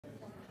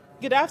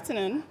Good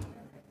afternoon.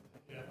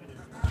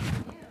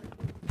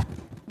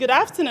 Good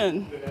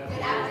afternoon. Good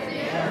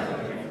afternoon.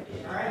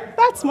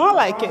 That's more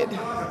like it.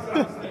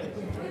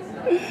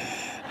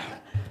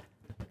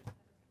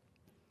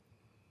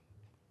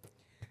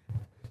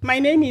 My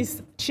name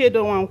is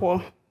Chiedo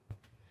Nwankwor.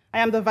 I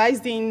am the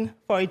Vice Dean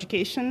for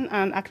Education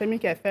and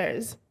Academic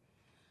Affairs.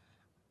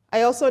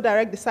 I also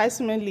direct the SAIS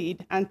Women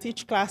Lead and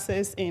teach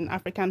classes in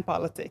African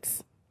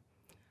politics.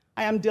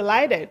 I am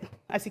delighted,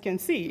 as you can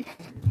see,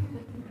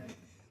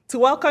 to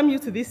welcome you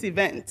to this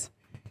event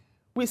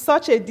with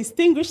such a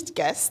distinguished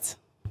guest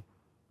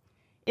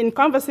in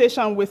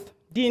conversation with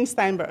Dean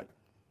Steinberg.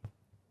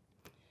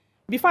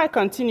 Before I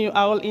continue,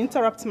 I will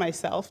interrupt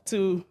myself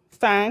to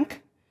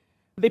thank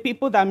the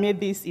people that made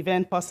this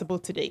event possible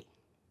today.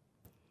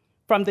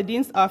 From the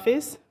Dean's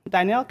office,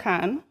 Daniel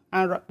Khan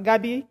and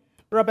Gabby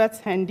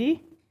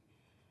Roberts-Hendy.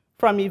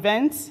 From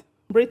events,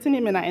 Brittany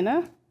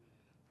Menina,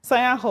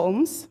 Sonia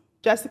Holmes,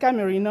 Jessica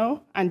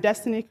Merino, and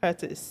Destiny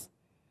Curtis.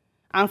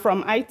 And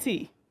from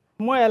IT,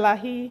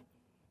 Moelahi,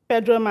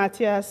 Pedro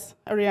Matias,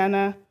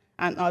 Ariana,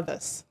 and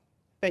others.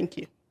 Thank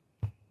you.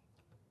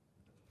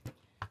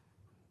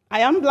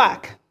 I am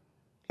Black.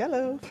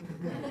 Hello.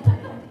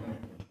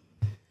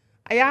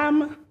 I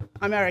am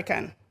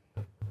American.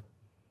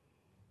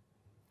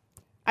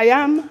 I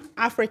am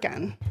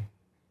African.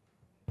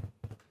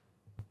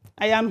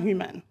 I am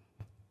human.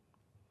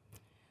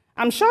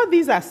 I'm sure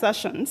these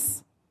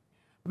assertions,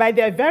 by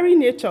their very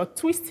nature,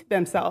 twist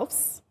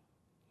themselves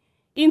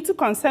into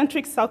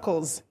concentric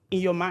circles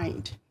in your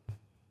mind.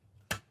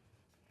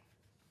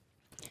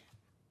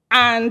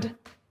 And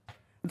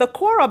the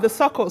core of the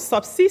circle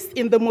subsists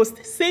in the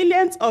most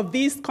salient of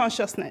these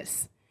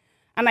consciousness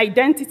and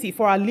identity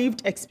for our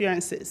lived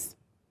experiences.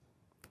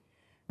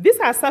 These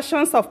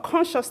assertions of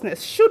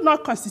consciousness should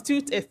not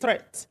constitute a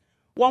threat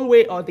one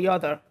way or the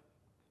other.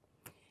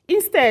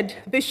 Instead,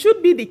 they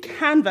should be the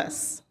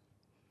canvas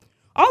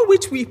on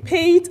which we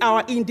paint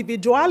our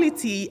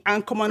individuality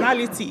and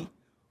commonality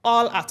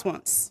all at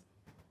once.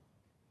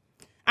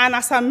 And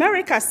as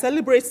America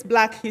celebrates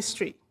Black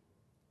history,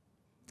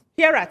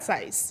 here at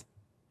SAIS,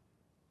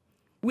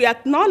 we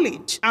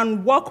acknowledge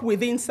and work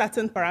within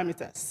certain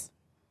parameters.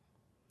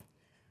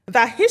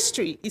 That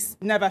history is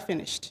never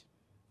finished.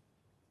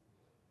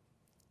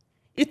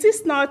 It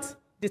is not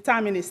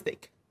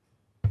deterministic.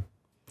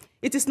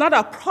 It is not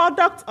a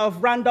product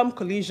of random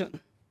collision,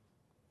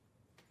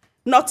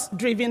 not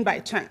driven by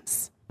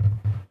chance.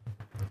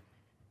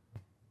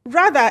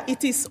 Rather,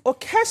 it is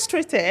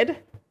orchestrated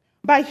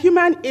by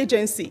human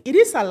agency. It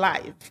is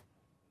alive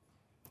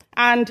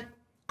and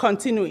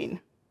continuing.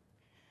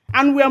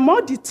 And we are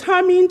more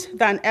determined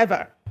than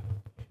ever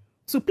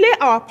to play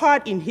our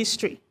part in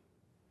history,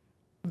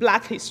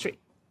 Black history,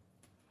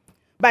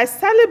 by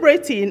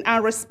celebrating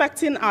and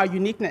respecting our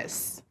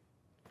uniqueness,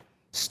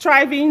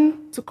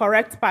 striving to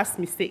correct past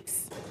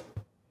mistakes,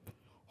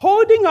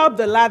 holding up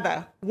the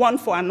ladder one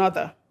for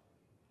another,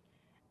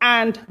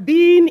 and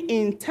being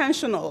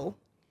intentional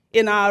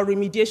in our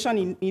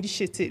remediation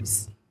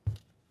initiatives.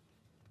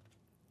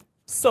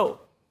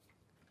 So,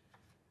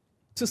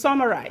 to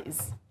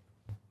summarize,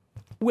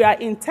 we are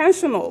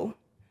intentional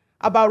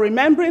about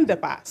remembering the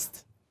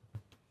past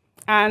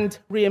and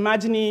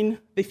reimagining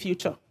the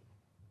future.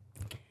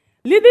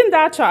 Leading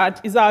that charge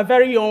is our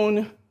very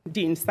own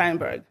Dean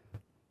Steinberg,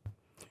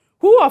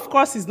 who, of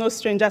course, is no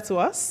stranger to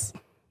us,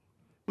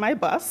 my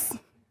boss.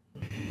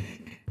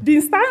 Dean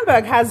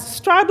Steinberg has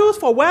straddled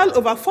for well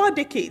over 4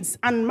 decades,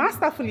 and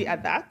masterfully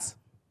at that,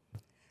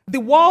 the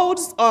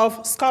worlds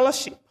of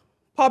scholarship,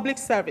 public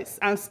service,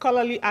 and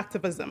scholarly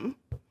activism.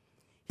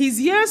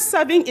 His years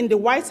serving in the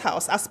White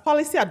House as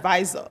policy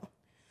advisor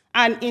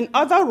and in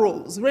other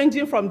roles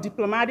ranging from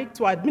diplomatic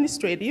to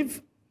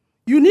administrative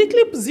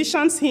uniquely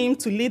positions him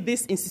to lead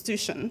this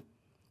institution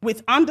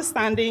with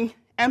understanding,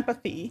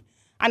 empathy,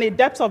 and a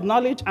depth of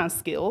knowledge and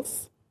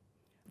skills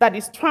that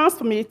is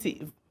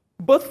transformative,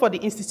 both for the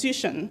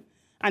institution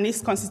and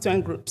its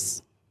constituent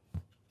groups.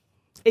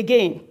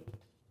 Again,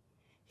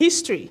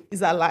 history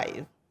is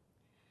alive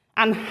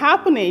and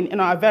happening in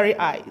our very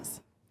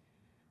eyes.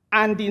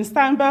 And Dean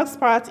Steinberg's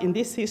part in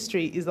this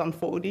history is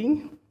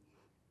unfolding,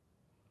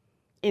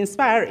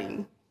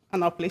 inspiring,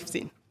 and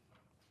uplifting.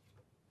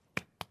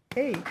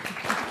 Hey.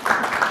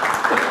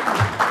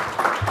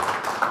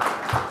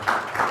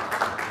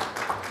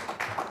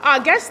 Our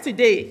guest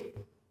today,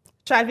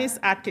 Travis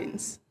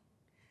Adkins,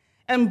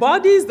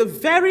 embodies the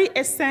very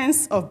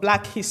essence of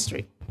Black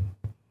history,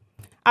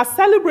 a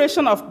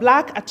celebration of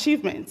Black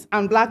achievement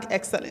and Black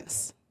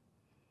excellence,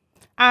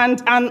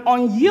 and an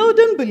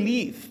unyielding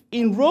belief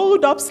in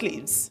rolled up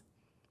sleeves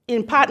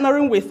in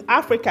partnering with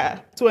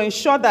Africa to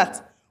ensure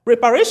that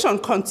reparation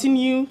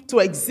continue to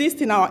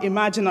exist in our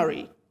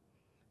imaginary,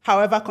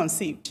 however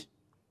conceived.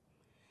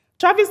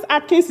 Travis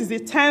Adkins is the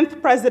 10th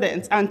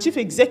President and Chief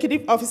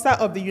Executive Officer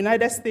of the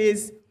United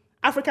States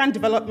African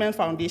Development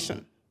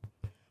Foundation.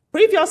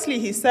 Previously,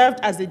 he served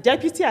as the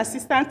Deputy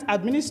Assistant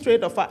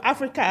Administrator for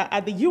Africa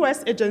at the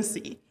U.S.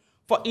 Agency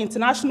for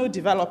International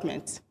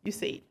Development,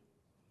 USAID.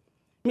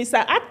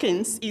 Mr.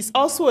 Adkins is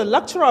also a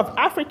lecturer of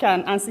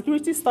African and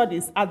Security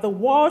Studies at the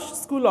Walsh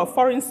School of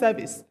Foreign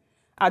Service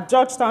at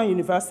Georgetown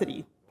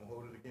University,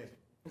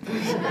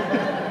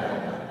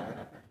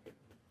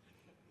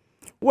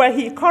 where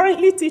he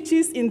currently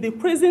teaches in the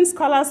Prison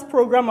Scholars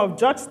Program of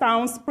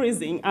Georgetown's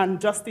Prison and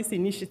Justice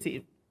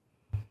Initiative.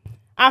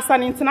 As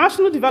an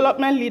international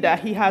development leader,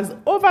 he has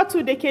over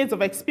 2 decades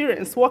of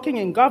experience working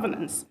in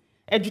governance,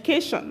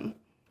 education,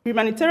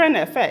 humanitarian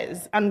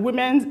affairs, and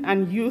women's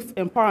and youth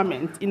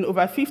empowerment in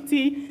over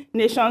 50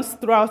 nations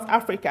throughout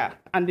Africa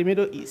and the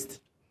Middle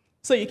East.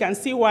 So you can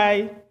see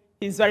why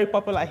he's very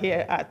popular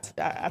here at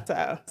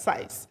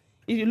SAIS.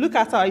 If you look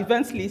at our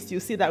events list, you'll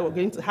see that we're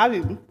going to have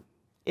him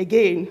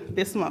again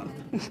this month.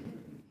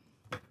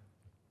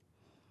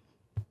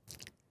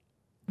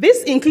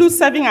 This includes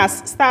serving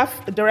as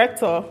staff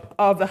director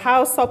of the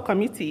House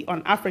Subcommittee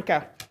on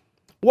Africa,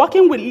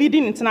 working with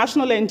leading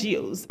international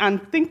NGOs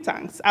and think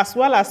tanks, as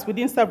well as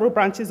within several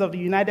branches of the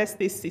United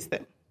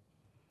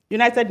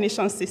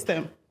Nations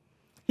system.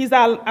 He's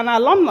an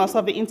alumnus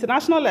of the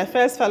International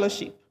Affairs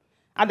Fellowship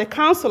at the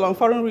Council on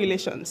Foreign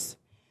Relations,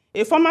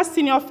 a former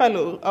senior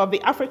fellow of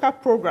the Africa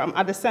Program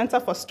at the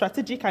Center for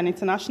Strategic and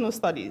International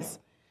Studies,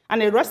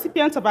 and a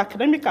recipient of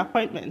academic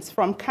appointments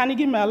from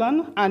Carnegie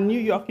Mellon and New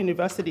York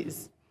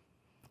universities.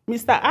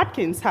 Mr.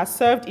 Adkins has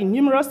served in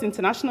numerous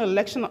international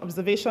election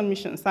observation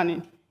missions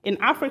and in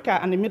Africa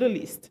and the Middle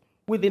East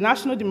with the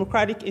National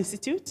Democratic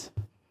Institute,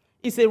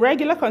 is a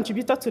regular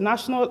contributor to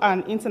national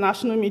and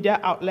international media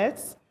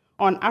outlets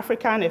on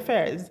African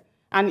affairs,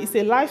 and is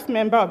a life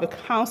member of the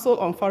Council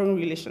on Foreign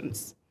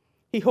Relations.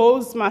 He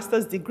holds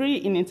master's degree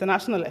in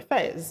international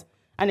affairs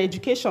and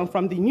education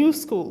from the New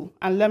School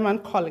and Lehman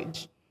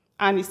College,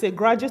 and is a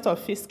graduate of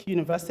Fisk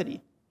University,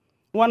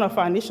 one of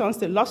our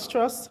nation's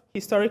illustrious,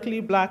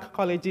 historically Black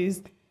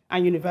colleges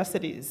and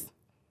universities.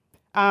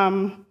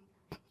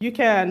 You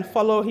can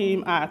follow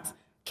him at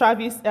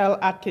Travis L.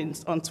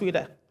 Adkins on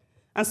Twitter.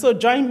 And so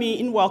join me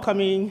in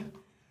welcoming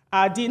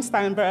Dean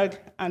Steinberg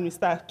and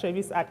Mr.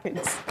 Travis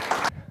Adkins.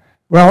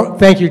 Well,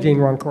 thank you, Dean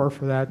Nwankwor,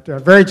 for that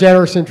very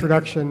generous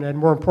introduction, and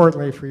more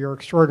importantly, for your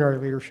extraordinary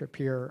leadership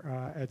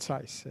here at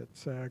SAIS.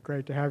 It's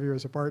great to have you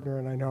as a partner,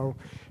 and I know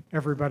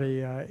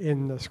everybody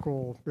in the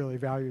school really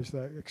values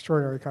the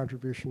extraordinary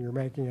contribution you're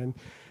making. And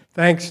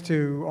thanks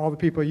to all the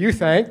people you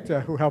thanked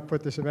who helped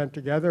put this event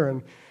together,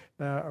 and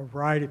a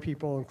variety of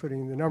people,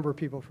 including the number of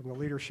people from the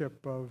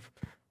leadership of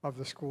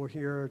the school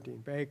here, Dean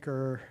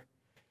Baker,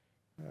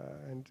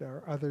 and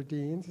our other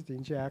deans,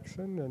 Dean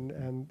Jackson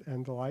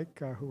and the like,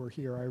 who are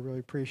here. I really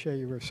appreciate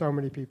you. There's so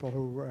many people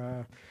who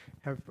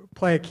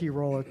play a key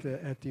role at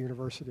the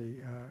university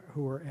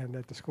and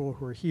at the school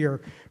who are here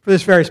for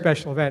this very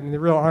special event, and a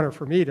real honor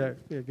for me to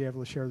be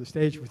able to share the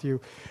stage with you.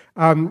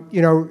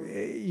 You know,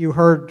 you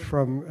heard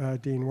from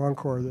Dean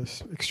Nwankwor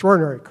this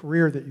extraordinary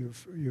career that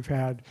you've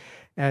had.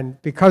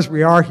 And because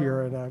we are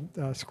here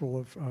at a School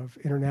of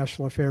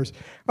International Affairs,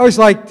 I always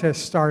like to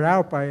start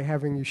out by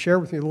having you share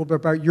with me a little bit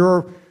about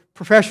your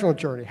professional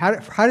journey.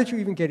 How did you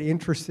even get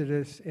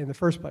interested in the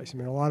first place? I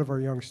mean, a lot of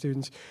our young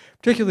students,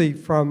 particularly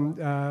from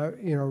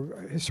you know,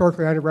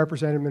 historically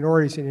underrepresented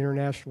minorities in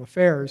international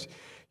affairs,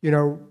 you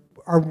know,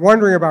 are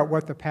wondering about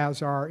what the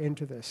paths are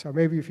into this. So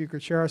maybe if you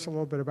could share us a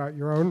little bit about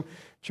your own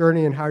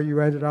journey and how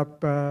you ended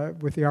up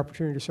with the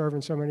opportunity to serve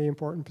in so many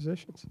important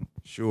positions.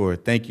 Sure,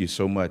 thank you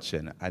so much,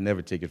 and I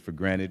never take it for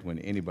granted when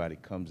anybody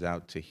comes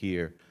out to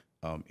hear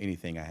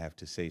anything I have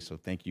to say, so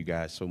thank you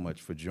guys so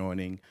much for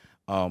joining.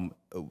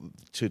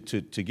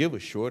 To give a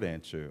short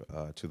answer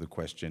to the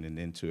question and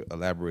then to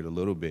elaborate a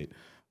little bit,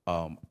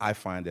 I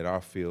find that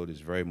our field is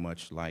very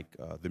much like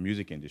the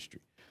music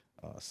industry.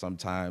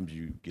 Sometimes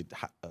you get,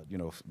 you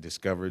know,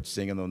 discovered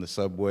singing on the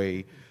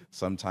subway.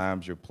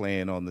 Sometimes you're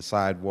playing on the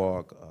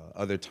sidewalk.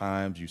 Other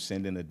times you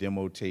send in a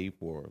demo tape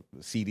or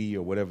a CD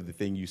or whatever the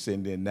thing you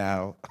send in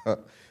now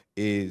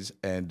is,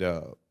 and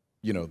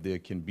you know, there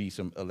can be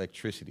some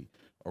electricity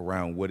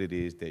around what it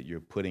is that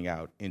you're putting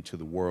out into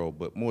the world.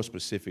 But more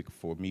specific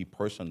for me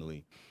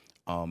personally,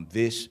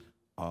 this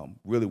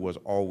really was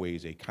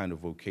always a kind of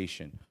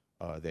vocation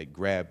that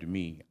grabbed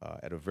me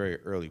at a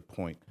very early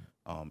point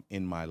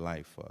in my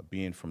life,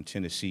 being from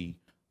Tennessee,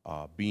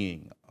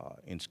 being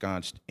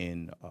ensconced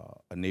in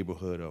a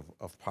neighborhood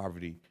of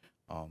poverty.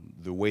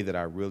 The way that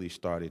I really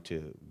started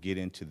to get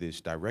into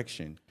this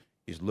direction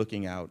is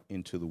looking out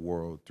into the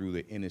world through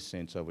the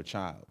innocence of a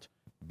child,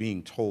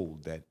 being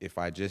told that if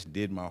I just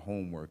did my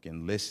homework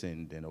and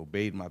listened and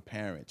obeyed my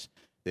parents,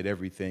 that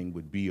everything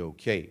would be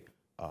okay.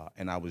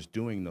 And I was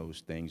doing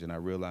those things, and I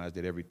realized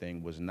that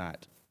everything was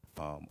not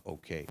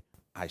okay.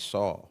 I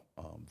saw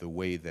the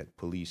way that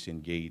police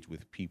engage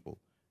with people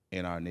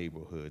in our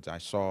neighborhoods. I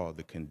saw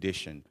the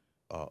condition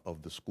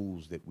of the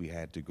schools that we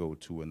had to go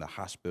to and the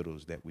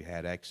hospitals that we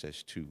had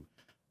access to.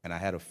 And I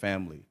had a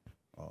family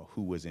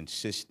who was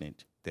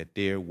insistent that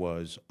there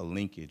was a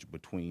linkage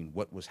between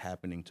what was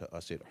happening to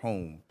us at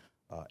home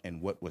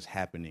and what was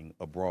happening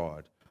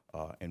abroad.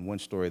 And one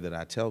story that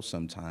I tell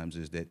sometimes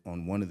is that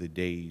on one of the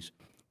days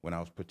when I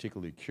was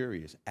particularly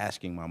curious,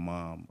 asking my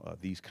mom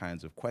these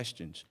kinds of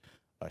questions,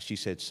 She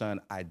said, son,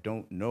 I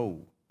don't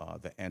know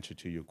the answer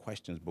to your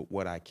questions, but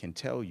what I can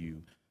tell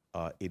you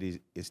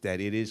is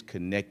that it is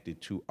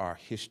connected to our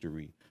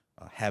history,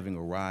 having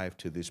arrived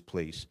to this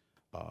place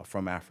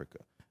from Africa.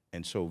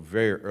 And so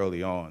very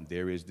early on,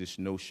 there is this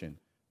notion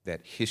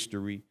that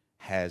history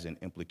has an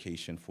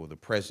implication for the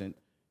present.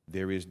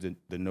 There is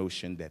the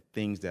notion that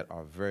things that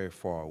are very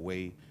far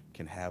away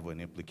can have an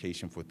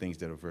implication for things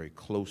that are very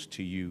close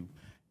to you.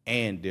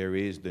 And there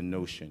is the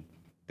notion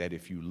that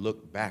if you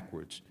look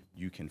backwards,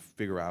 you can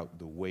figure out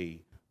the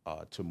way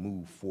to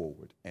move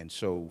forward. And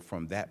so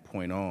from that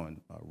point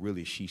on,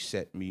 really she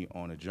set me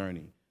on a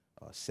journey,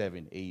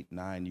 7, 8,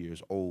 9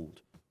 years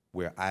old,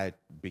 where I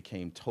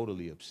became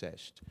totally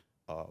obsessed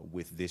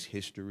with this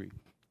history,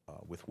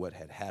 with what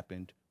had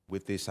happened,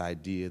 with this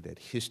idea that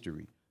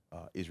history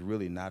is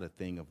really not a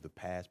thing of the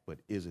past, but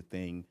is a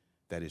thing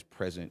that is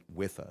present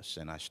with us.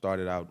 And I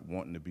started out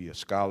wanting to be a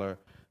scholar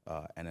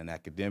and an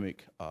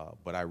academic,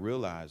 but I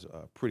realized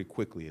pretty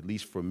quickly, at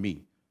least for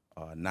me,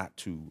 not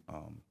to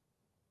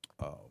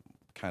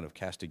kind of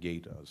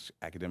castigate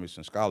academics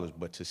and scholars,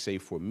 but to say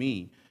for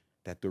me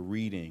that the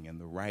reading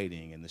and the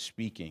writing and the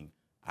speaking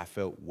I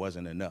felt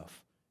wasn't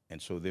enough. And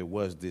so there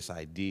was this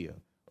idea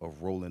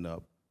of rolling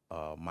up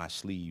my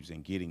sleeves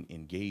and getting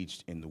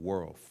engaged in the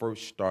world,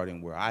 first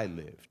starting where I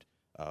lived,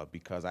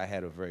 because I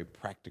had a very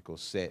practical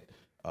set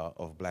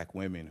of black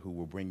women who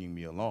were bringing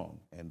me along.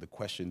 And the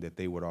question that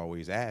they would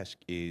always ask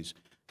is,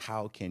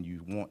 how can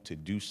you want to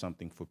do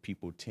something for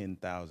people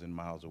 10,000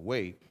 miles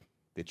away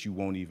that you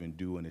won't even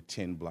do in a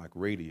 10-block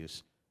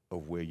radius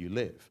of where you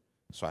live?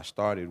 So I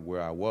started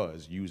where I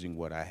was, using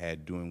what I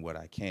had, doing what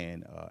I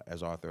can,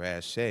 as Arthur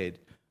Ashe said.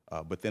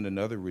 But then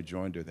another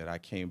rejoinder that I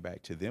came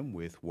back to them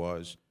with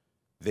was,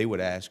 they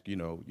would ask,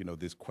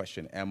 this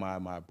question, am I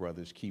my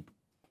brother's keeper,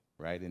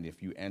 right? And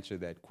if you answer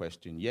that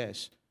question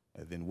yes,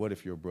 then what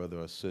if your brother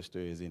or sister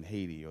is in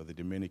Haiti or the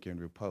Dominican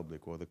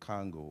Republic or the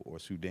Congo or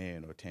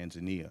Sudan or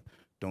Tanzania?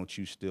 Don't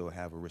you still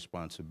have a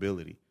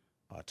responsibility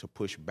to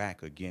push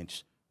back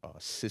against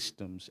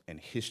systems and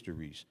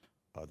histories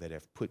that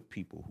have put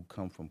people who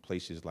come from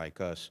places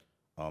like us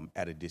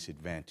at a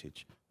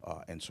disadvantage?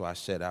 And so I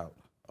set out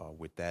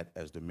with that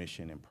as the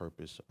mission and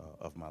purpose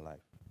of my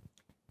life.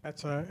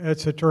 That's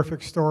a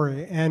terrific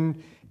story.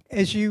 And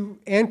as you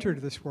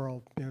entered this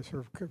world,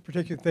 sort of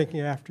particularly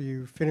thinking after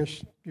you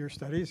finished your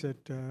studies at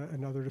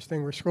another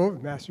distinguished school, the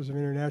Masters of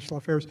International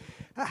Affairs,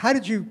 how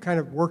did you kind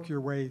of work your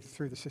way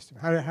through the system?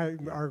 How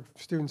our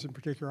students in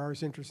particular are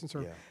always interested in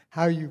sort of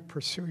how you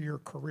pursue your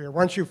career.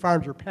 Once you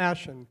found your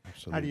passion,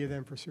 Absolutely. How do you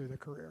then pursue the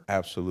career?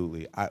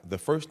 Absolutely. The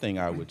first thing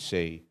I would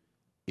say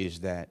is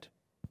that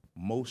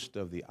most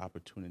of the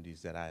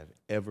opportunities that I've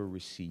ever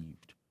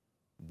received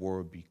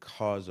were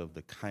because of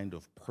the kind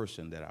of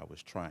person that I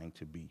was trying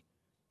to be.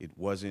 It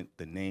wasn't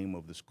the name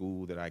of the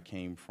school that I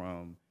came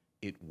from.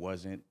 It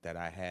wasn't that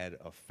I had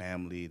a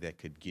family that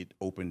could get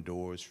open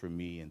doors for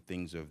me and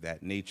things of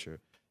that nature.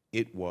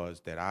 It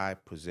was that I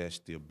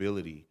possessed the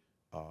ability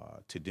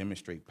to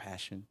demonstrate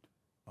passion,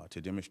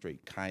 to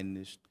demonstrate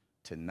kindness,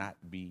 to not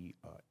be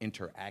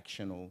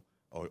transactional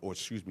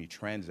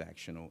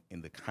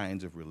in the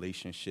kinds of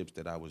relationships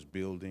that I was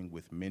building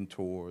with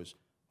mentors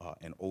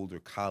and older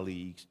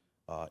colleagues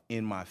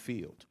in my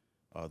field.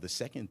 The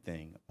second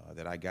thing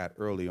that I got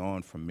early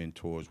on from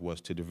mentors was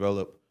to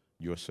develop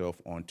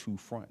yourself on two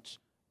fronts,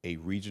 a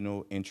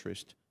regional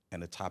interest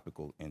and a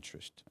topical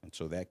interest. And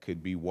so that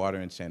could be water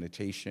and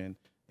sanitation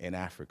in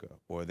Africa,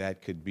 or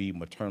that could be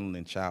maternal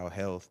and child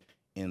health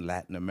in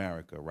Latin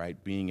America,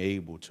 right? Being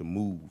able to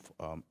move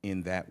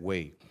in that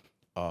way.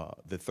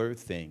 The third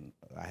thing,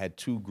 I had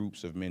two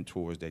groups of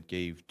mentors that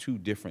gave two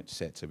different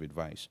sets of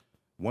advice.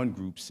 One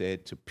group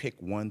said to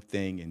pick one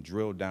thing and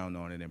drill down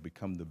on it and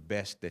become the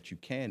best that you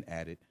can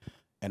at it.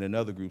 And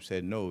another group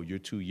said, no, you're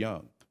too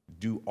young.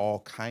 Do all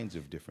kinds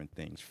of different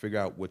things. Figure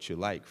out what you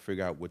like,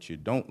 figure out what you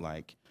don't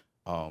like,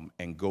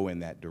 and go in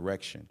that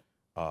direction.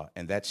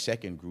 And that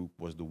second group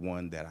was the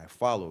one that I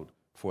followed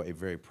for a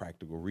very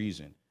practical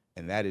reason.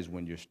 And that is,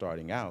 when you're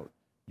starting out,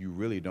 you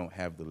really don't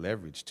have the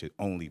leverage to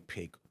only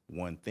pick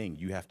one thing.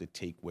 You have to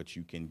take what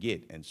you can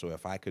get. And so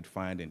if I could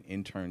find an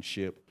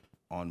internship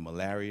on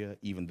malaria,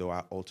 even though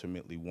I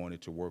ultimately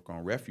wanted to work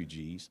on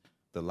refugees,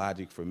 the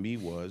logic for me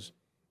was,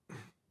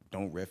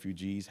 don't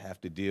refugees have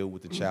to deal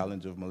with the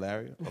challenge of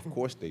malaria? Of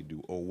course they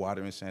do, or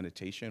water and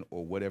sanitation,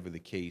 or whatever the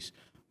case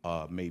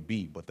may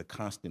be. But the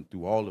constant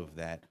through all of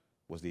that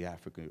was the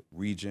African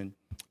region,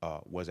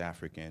 was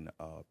African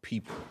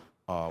people.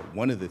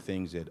 One of the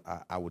things that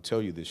I will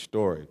tell you this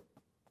story,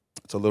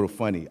 it's a little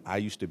funny. I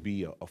used to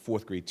be a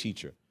fourth grade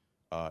teacher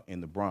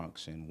in the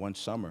Bronx, and one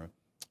summer,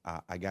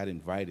 I got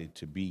invited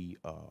to be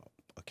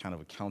a kind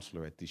of a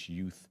counselor at this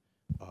youth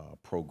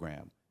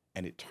program.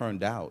 And it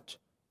turned out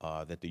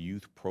that the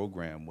youth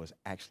program was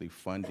actually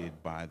funded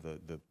by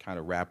the kind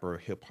of rapper,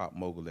 hip hop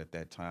mogul at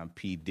that time,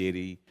 P.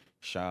 Diddy,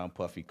 Sean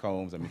Puffy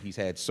Combs. I mean, he's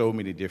had so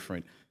many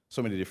different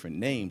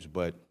names,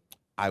 but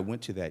I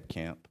went to that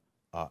camp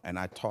and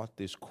I taught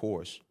this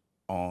course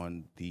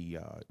on the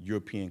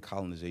European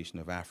colonization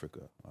of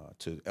Africa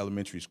to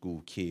elementary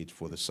school kids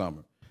for the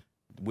summer,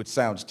 which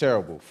sounds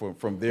terrible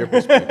from their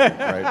perspective,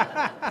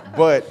 right?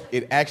 But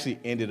it actually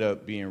ended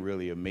up being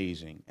really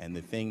amazing. And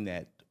the thing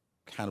that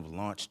kind of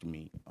launched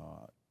me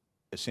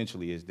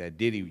essentially is that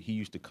Diddy, he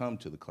used to come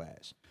to the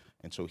class.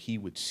 And so he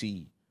would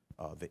see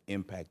the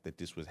impact that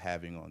this was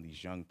having on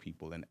these young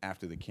people. And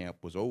after the camp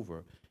was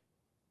over,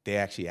 they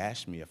actually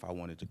asked me if I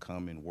wanted to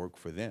come and work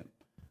for them.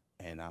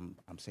 And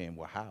I'm saying,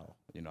 well, how?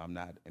 You know, I'm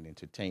not an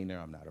entertainer,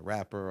 I'm not a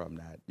rapper, I'm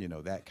not, you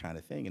know, that kind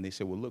of thing. And they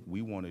said, well, look,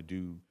 we want to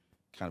do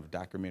kind of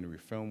documentary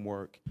film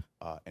work,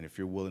 and if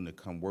you're willing to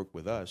come work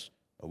with us,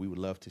 we would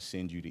love to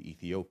send you to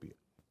Ethiopia.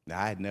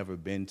 Now, I had never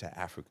been to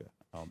Africa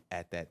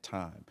at that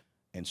time.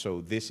 And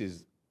so this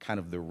is kind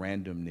of the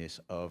randomness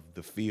of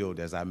the field,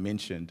 as I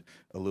mentioned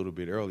a little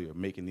bit earlier,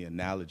 making the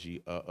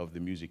analogy of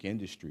the music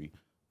industry,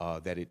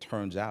 that it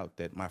turns out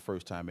that my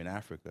first time in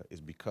Africa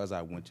is because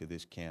I went to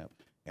this camp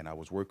and I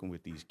was working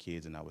with these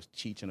kids and I was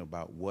teaching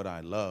about what I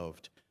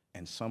loved,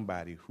 and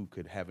somebody who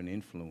could have an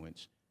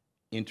influence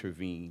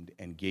intervened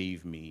and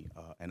gave me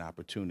an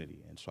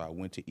opportunity. And so I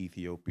went to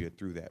Ethiopia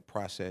through that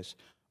process.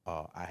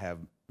 I have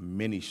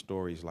many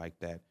stories like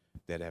that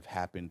that have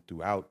happened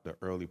throughout the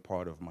early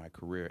part of my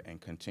career and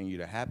continue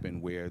to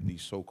happen, where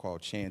these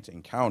so-called chance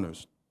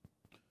encounters,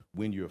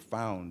 when you're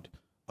found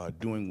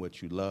doing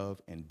what you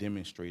love and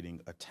demonstrating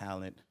a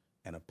talent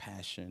and a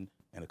passion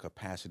and a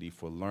capacity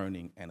for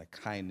learning and a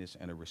kindness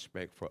and a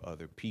respect for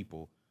other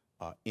people,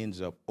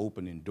 ends up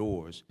opening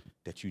doors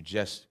that you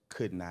just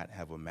could not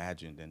have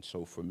imagined. And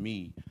so for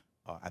me,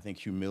 I think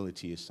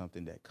humility is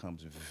something that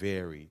comes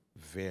very,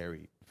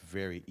 very,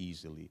 very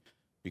easily,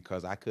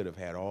 because I could have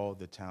had all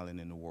the talent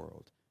in the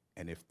world,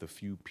 and if the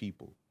few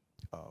people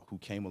who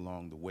came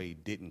along the way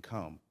didn't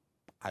come,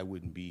 I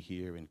wouldn't be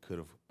here and could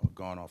have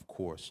gone off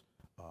course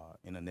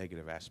in a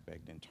negative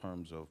aspect in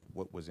terms of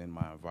what was in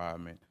my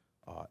environment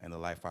and the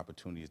life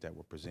opportunities that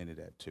were presented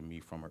to me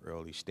from an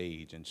early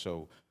stage. And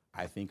so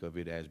I think of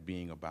it as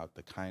being about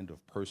the kind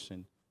of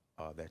person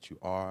that you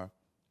are,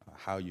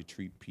 how you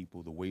treat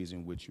people, the ways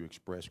in which you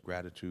express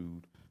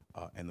gratitude,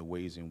 and the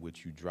ways in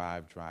which you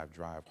drive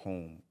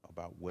home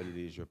about what it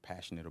is you're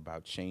passionate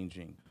about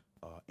changing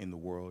in the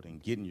world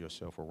and getting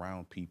yourself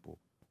around people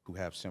who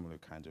have similar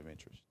kinds of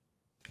interests.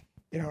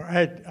 You know,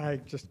 I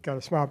just got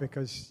a smile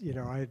because, you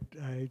know, I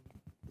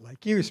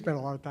like you, spent a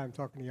lot of time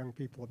talking to young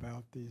people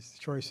about these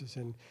choices,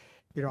 and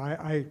you know,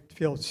 I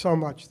feel so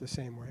much the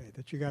same way,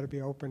 that you got to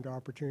be open to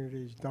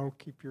opportunities. Don't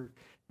keep your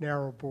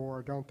narrow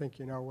bore. Don't think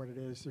you know what it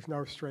is. There's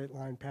no straight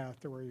line path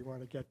to where you want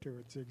to get to.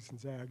 It zigs and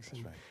zags.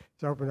 That's right.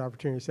 It's open to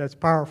opportunities. That's a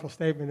powerful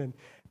statement,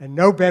 and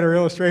no better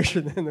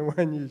illustration than the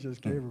one you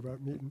just gave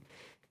about meeting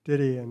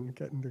Diddy and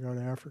getting to go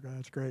to Africa.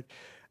 That's great.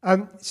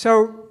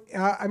 So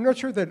I'm not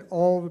sure that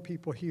all the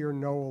people here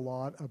know a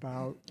lot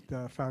about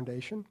the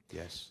foundation.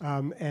 Yes.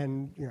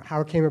 And you know, how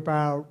it came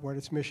about, what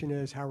its mission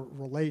is, how it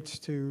relates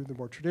to the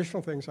more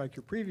traditional things like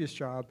your previous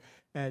job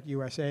at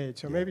USAID.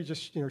 So maybe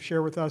just, you know,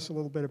 share with us a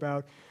little bit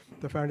about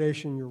the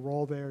foundation, your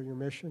role there, your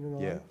mission, and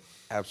all that.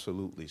 Yeah,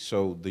 absolutely.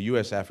 So the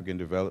U.S. African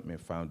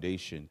Development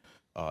Foundation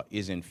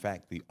is in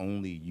fact the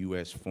only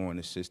U.S. foreign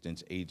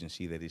assistance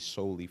agency that is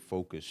solely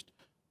focused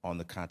on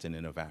the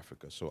continent of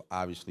Africa. So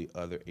obviously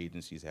other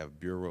agencies have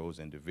bureaus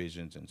and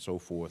divisions and so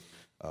forth,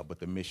 but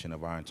the mission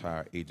of our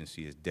entire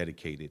agency is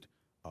dedicated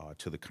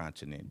to the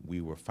continent. We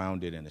were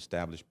founded and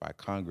established by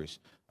Congress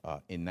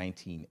in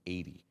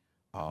 1980,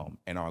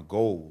 and our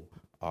goal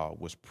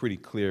was pretty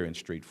clear and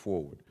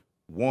straightforward.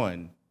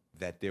 One,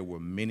 that there were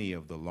many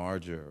of the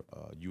larger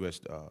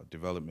U.S.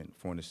 development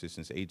foreign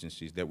assistance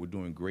agencies that were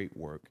doing great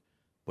work,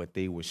 but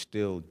they were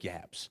still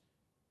gaps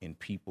in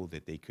people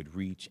that they could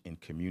reach, in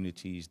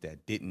communities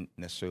that didn't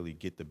necessarily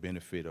get the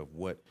benefit of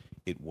what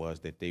it was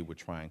that they were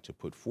trying to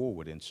put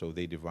forward. And so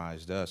they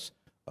devised us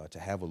to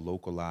have a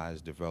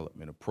localized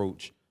development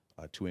approach,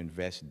 to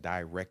invest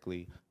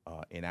directly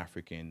in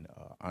African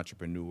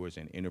entrepreneurs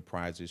and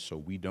enterprises. So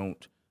we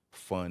don't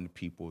fund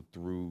people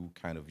through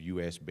kind of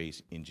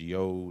US-based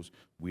NGOs.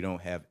 We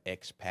don't have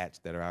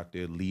expats that are out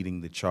there leading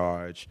the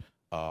charge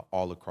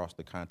all across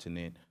the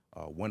continent.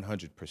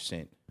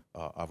 100%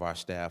 of our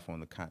staff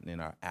on the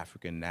continent are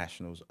African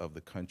nationals of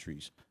the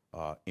countries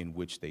in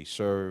which they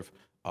serve.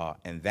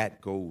 And that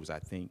goes, I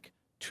think,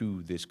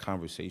 to this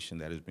conversation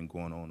that has been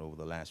going on over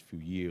the last few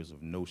years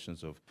of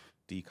notions of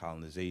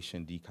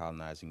decolonization,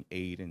 decolonizing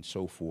aid, and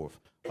so forth,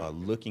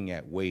 looking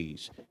at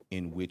ways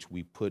in which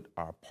we put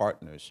our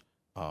partners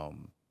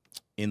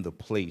in the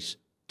place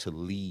to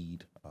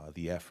lead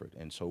the effort.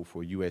 And so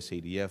for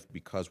USADF,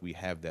 because we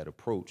have that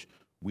approach,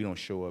 we don't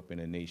show up in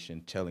a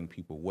nation telling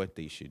people what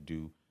they should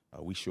do.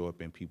 We show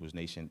up in people's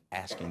nation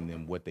asking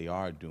them what they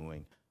are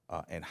doing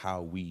and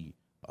how we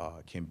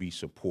can be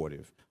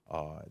supportive.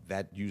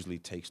 That usually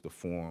takes the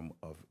form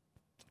of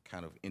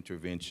kind of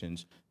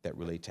interventions that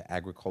relate to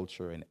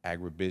agriculture and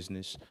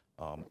agribusiness,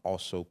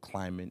 also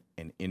climate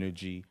and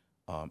energy,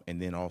 and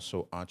then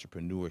also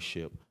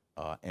entrepreneurship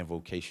and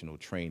vocational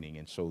training.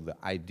 And so the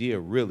idea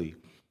really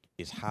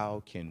is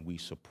how can we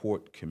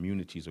support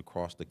communities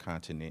across the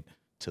continent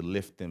to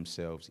lift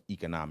themselves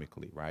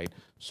economically, right?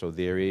 So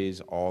there is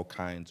all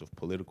kinds of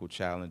political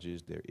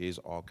challenges, there is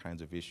all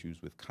kinds of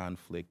issues with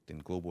conflict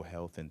and global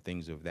health and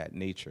things of that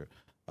nature,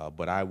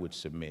 but I would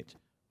submit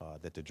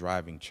that the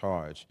driving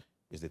charge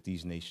is that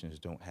these nations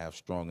don't have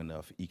strong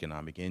enough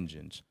economic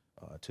engines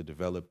to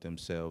develop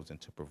themselves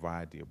and to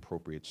provide the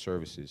appropriate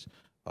services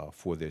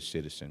for their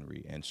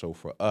citizenry. And so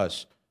for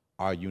us,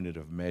 our unit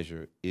of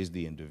measure is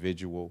the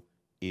individual,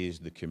 is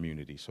the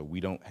community. So we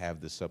don't have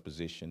the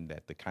supposition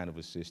that the kind of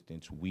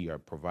assistance we are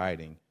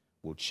providing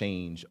will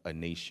change a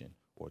nation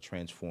or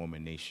transform a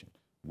nation.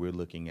 We're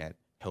looking at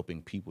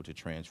helping people to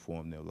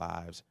transform their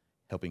lives,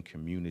 helping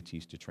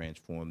communities to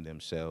transform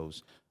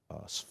themselves,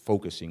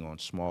 focusing on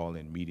small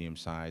and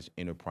medium-sized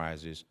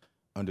enterprises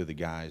under the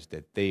guise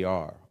that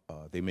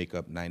they make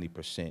up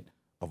 90%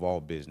 of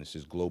all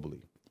businesses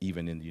globally,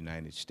 even in the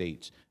United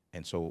States.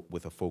 And so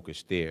with a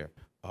focus there,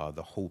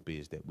 the hope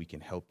is that we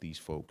can help these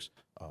folks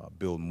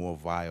build more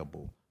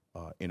viable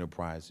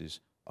enterprises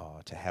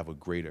to have a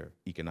greater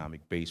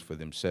economic base for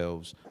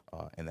themselves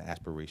and the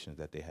aspirations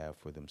that they have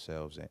for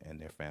themselves and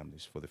their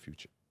families for the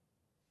future.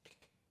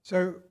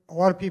 So a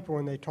lot of people,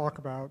 when they talk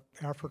about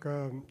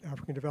Africa and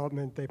African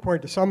development, they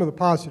point to some of the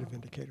positive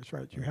indicators,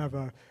 right? You have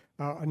a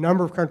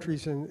number of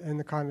countries in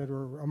the continent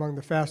are among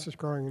the fastest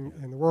growing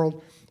in the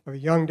world, of a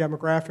young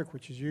demographic,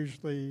 which is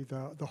usually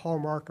the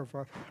hallmark of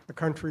the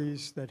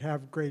countries that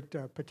have great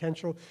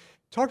potential.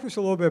 Talk to us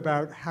a little bit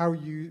about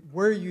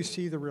where you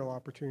see the real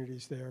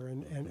opportunities there,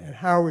 and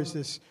how is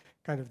this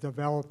kind of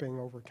developing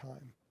over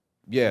time?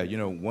 Yeah, you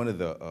know, one of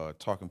the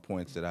talking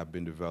points that I've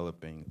been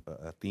developing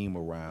a theme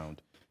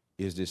around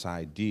is this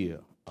idea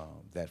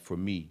that for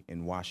me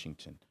in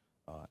Washington,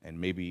 and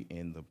maybe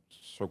in the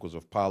circles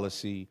of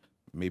policy,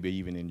 maybe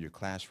even in your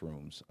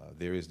classrooms,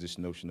 there is this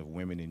notion of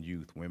women and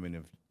youth,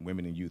 women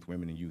and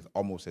youth,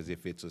 almost as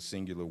if it's a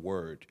singular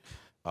word,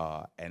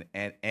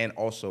 and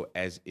also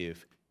as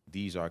if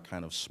these are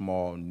kind of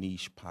small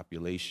niche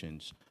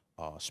populations,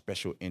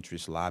 special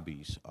interest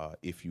lobbies,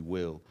 if you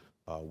will,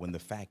 when the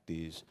fact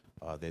is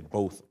that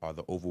both are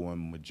the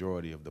overwhelming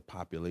majority of the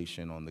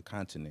population on the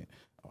continent.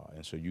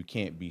 And so you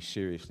can't be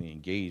seriously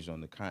engaged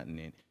on the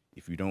continent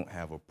if you don't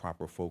have a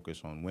proper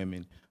focus on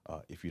women,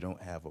 if you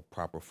don't have a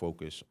proper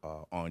focus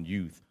on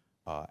youth.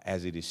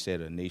 As it is said,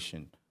 a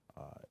nation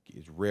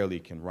is rarely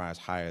can rise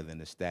higher than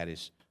the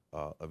status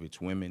of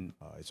its women.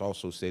 It's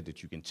also said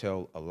that you can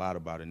tell a lot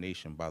about a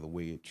nation by the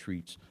way it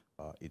treats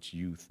its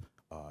youth,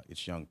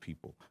 its young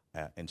people.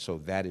 And so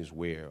that is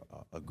where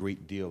a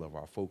great deal of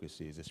our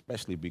focus is,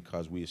 especially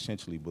because we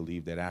essentially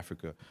believe that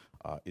Africa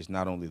is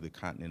not only the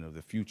continent of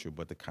the future,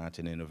 but the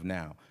continent of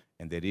now.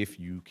 And that if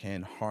you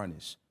can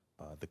harness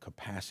the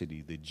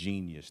capacity, the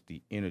genius,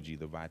 the energy,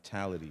 the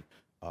vitality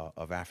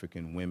of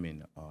African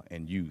women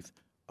and youth,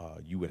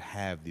 you would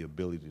have the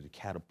ability to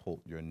catapult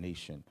your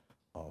nation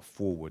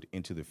forward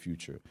into the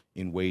future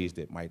in ways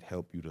that might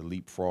help you to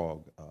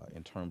leapfrog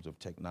in terms of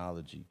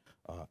technology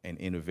and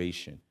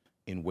innovation,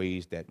 in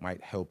ways that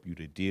might help you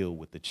to deal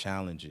with the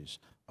challenges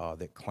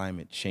that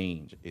climate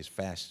change is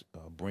fast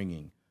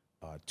bringing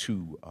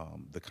to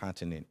the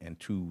continent and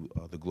to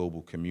the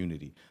global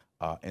community.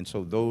 And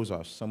so those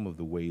are some of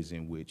the ways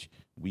in which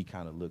we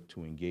kind of look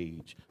to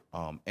engage.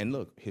 And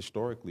look,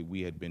 historically,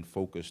 we had been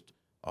focused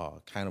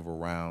kind of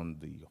around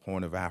the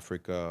Horn of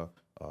Africa,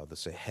 the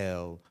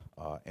Sahel,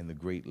 and the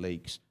Great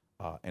Lakes.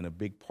 And a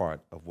big part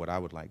of what I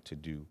would like to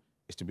do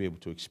is to be able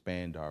to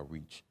expand our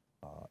reach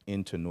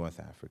into North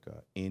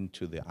Africa,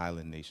 into the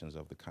island nations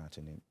of the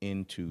continent,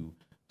 into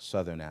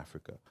Southern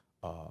Africa.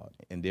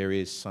 And there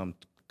is some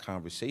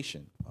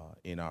conversation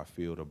in our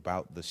field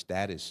about the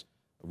status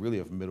really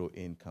of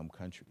middle-income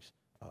countries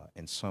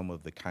and some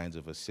of the kinds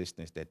of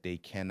assistance that they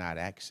cannot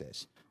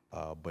access,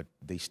 but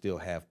they still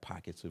have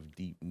pockets of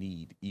deep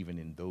need even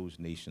in those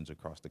nations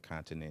across the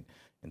continent.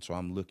 And so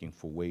I'm looking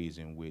for ways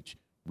in which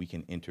we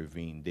can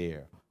intervene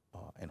there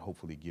and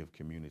hopefully give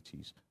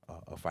communities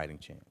a fighting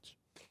chance.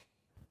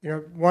 You know,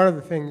 one of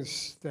the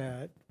things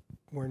that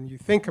when you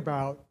think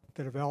about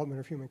the development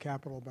of human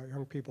capital by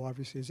young people,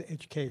 obviously, is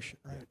education,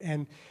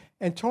 right?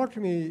 And talk to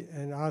me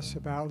and us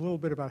about a little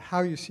bit about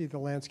how you see the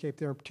landscape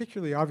there, and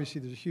particularly, obviously,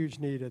 there's a huge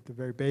need at the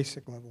very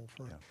basic level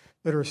for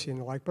literacy and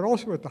the like, but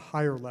also at the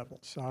higher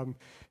levels.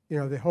 You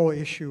know, the whole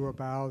issue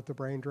about the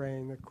brain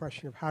drain, the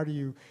question of how do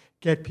you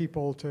get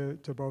people to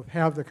both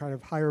have the kind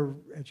of higher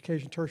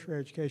education, tertiary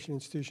education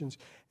institutions,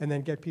 and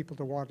then get people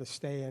to want to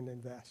stay and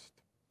invest.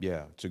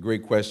 Yeah, it's a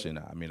great question.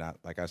 I mean,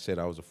 like I said,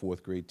 I was a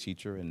fourth grade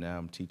teacher, and now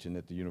I'm teaching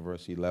at the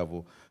university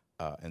level.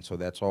 And so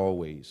that's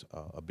always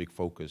a big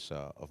focus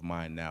of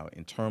mine now.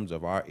 In terms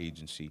of our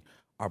agency,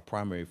 our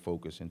primary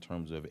focus in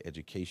terms of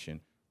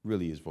education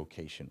really is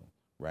vocational,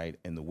 right?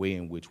 And the way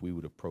in which we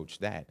would approach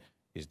that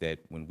is that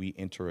when we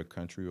enter a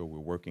country or we're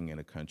working in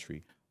a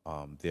country,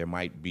 there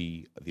might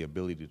be the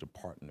ability to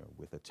partner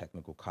with a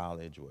technical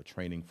college or a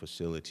training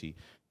facility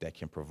that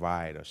can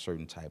provide a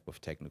certain type of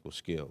technical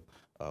skill.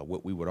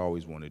 What we would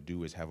always want to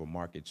do is have a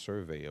market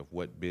survey of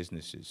what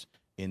businesses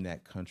in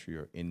that country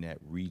or in that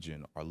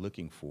region are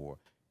looking for,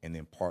 and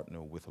then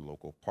partner with a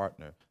local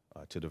partner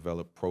to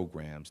develop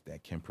programs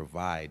that can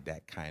provide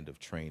that kind of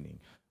training.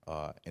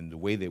 And the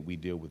way that we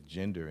deal with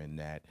gender in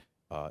that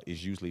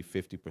is usually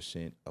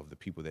 50% of the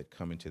people that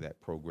come into that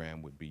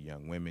program would be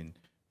young women,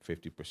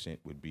 50%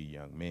 would be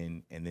young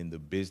men, and then the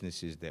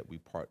businesses that we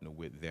partner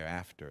with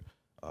thereafter,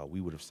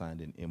 we would have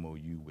signed an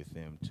MOU with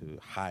them to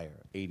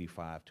hire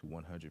 85 to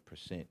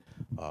 100%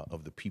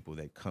 of the people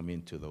that come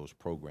into those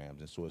programs.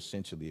 And so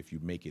essentially, if you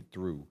make it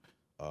through,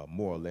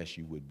 more or less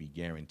you would be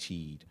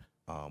guaranteed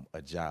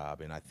a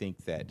job. And I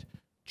think that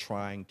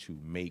trying to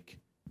make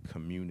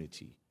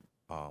community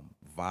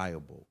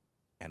viable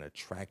and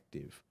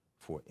attractive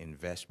for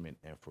investment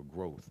and for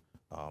growth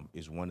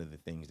is one of the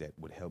things that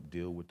would help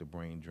deal with the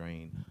brain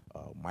drain,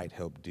 might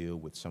help deal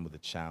with some of the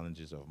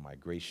challenges of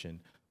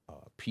migration.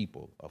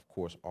 People, of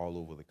course, all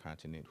over the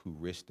continent who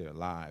risk their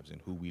lives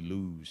and who we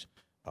lose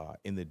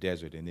in the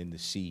desert and in the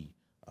sea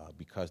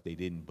because they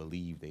didn't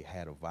believe they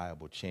had a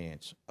viable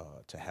chance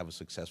to have a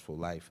successful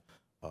life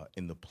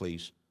in the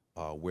place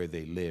where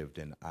they lived.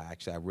 And I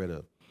read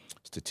a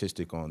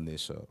statistic on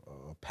this,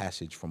 a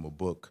passage from a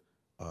book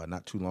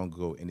not too long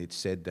ago, and it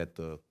said that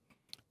the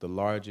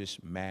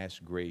largest mass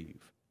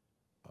grave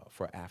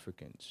for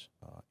Africans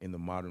in the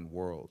modern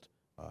world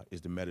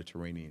is the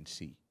Mediterranean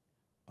Sea.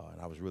 And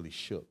I was really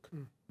shook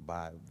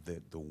by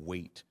the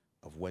weight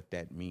of what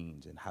that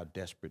means and how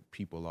desperate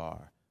people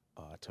are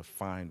to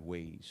find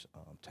ways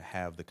to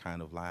have the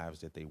kind of lives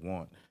that they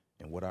want.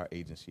 And what our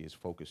agency is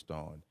focused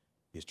on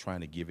is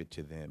trying to give it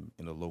to them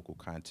in a local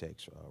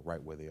context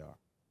right where they are.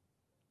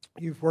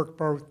 You've worked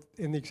both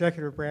in the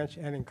executive branch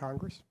and in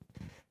Congress.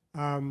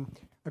 I'd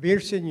be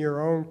interested in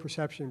your own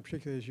perception,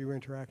 particularly as you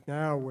interact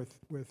now with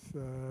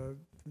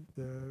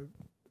the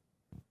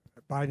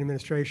Biden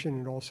administration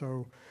and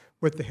also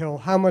with the Hill,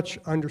 how much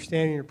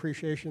understanding and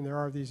appreciation there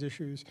are of these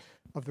issues,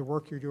 of the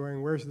work you're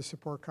doing. Where's the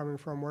support coming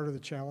from? What are the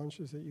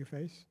challenges that you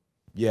face?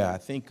 Yeah, I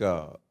think,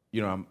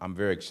 I'm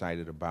very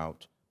excited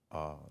about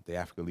the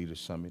Africa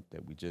Leaders Summit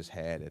that we just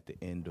had at the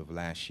end of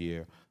last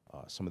year,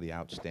 some of the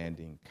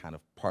outstanding kind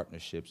of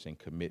partnerships and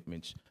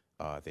commitments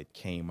that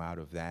came out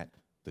of that,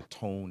 the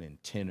tone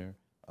and tenor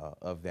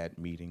of that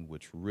meeting,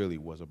 which really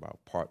was about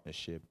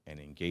partnership and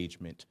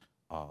engagement,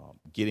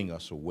 getting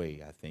us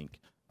away, I think,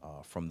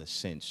 from the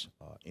sense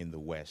in the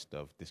West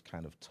of this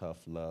kind of tough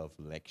love,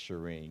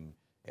 lecturing,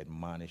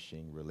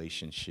 admonishing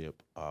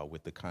relationship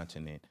with the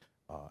continent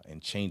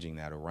and changing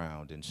that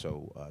around. And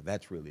so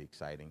that's really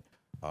exciting.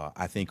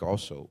 I think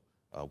also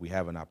we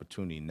have an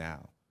opportunity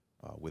now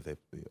with an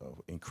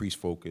increased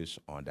focus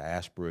on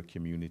diaspora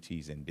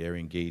communities and their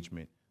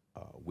engagement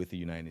with the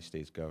United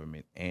States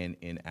government and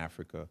in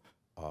Africa,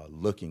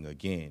 looking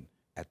again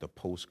at the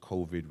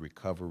post-COVID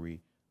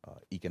recovery,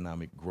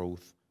 economic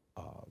growth,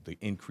 the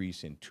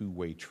increase in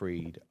two-way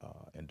trade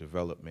and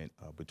development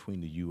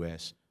between the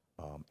U.S.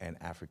 And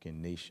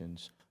African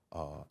nations.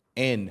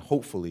 And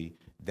hopefully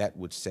that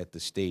would set the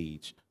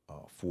stage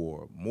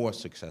for more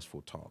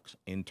successful talks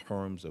in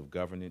terms of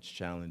governance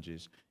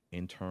challenges,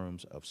 in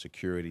terms of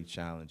security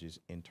challenges,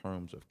 in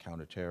terms of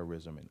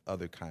counterterrorism and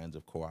other kinds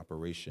of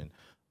cooperation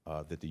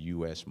that the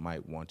U.S.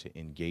 might want to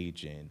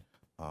engage in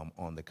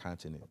on the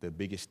continent. The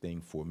biggest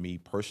thing for me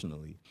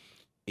personally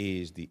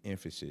is the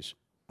emphasis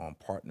on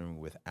partnering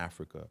with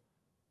Africa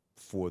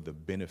for the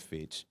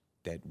benefits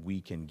that we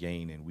can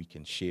gain and we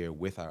can share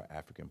with our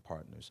African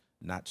partners,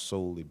 not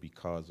solely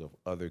because of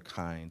other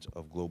kinds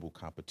of global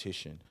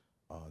competition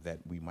that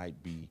we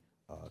might be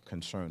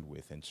concerned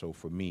with. And so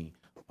for me,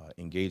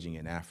 engaging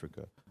in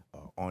Africa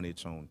on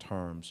its own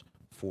terms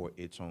for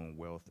its own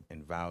wealth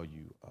and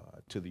value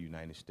to the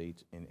United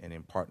States and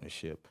in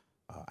partnership,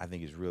 I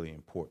think is really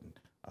important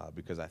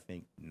because I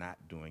think not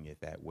doing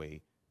it that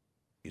way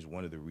is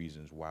one of the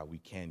reasons why we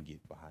can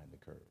get behind the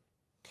curve.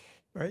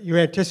 Right, you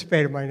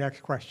anticipated my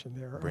next question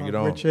there. Bring it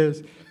on. Which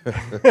is,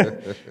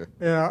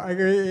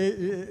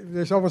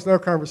 there's almost no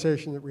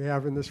conversation that we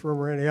have in this room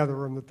or any other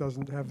room that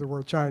doesn't have the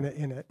word China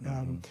in it.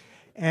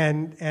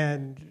 And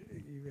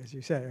as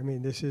you say, I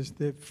mean, this is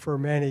for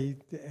many,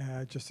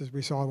 just as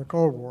we saw in the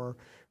Cold War,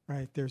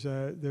 right? There's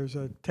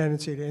a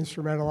tendency to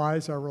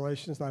instrumentalize our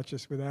relations, not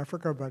just with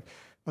Africa, but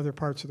other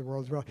parts of the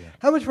world as well. Yeah.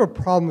 How much of a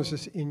problem is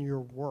this in your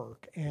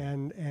work,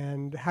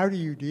 and how do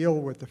you deal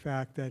with the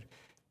fact that,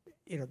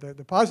 you know,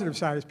 the positive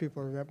side is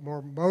people are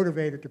more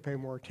motivated to pay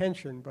more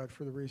attention, but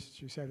for the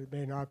reasons you said, it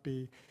may not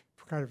be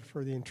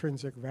for the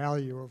intrinsic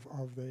value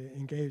of the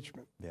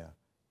engagement. Yeah.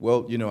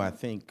 Well, you know, I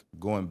think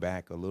going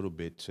back a little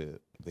bit to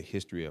the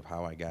history of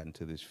how I got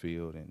into this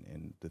field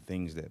and the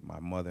things that my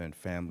mother and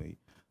family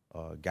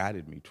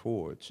guided me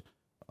towards,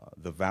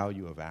 the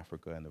value of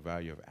Africa and the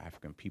value of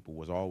African people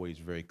was always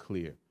very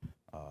clear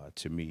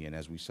to me. And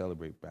as we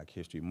celebrate Black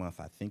History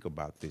Month, I think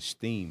about this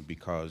theme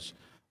because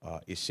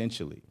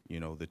essentially, you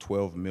know, the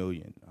 12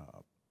 million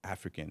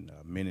African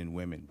men and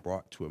women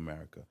brought to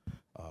America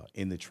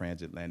in the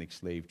transatlantic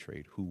slave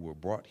trade who were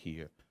brought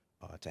here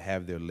to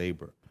have their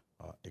labor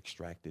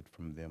extracted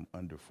from them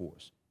under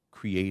force,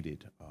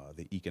 created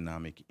the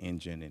economic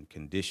engine and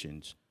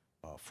conditions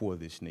for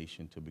this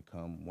nation to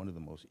become one of the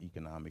most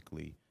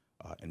economically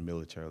and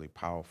militarily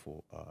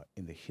powerful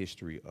in the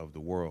history of the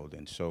world.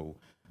 And so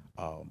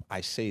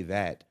I say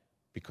that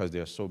because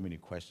there are so many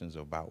questions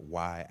about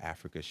why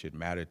Africa should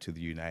matter to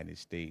the United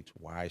States,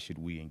 why should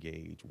we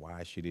engage,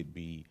 why should it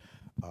be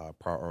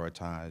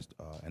prioritized.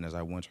 And as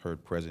I once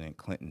heard President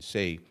Clinton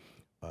say,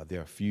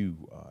 there are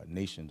few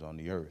nations on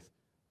the earth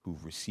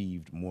who've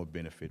received more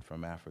benefit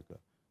from Africa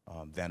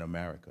than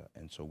America.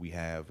 And so we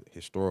have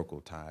historical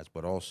ties,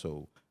 but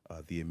also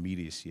the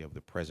immediacy of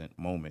the present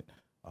moment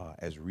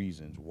as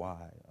reasons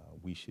why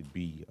we should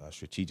be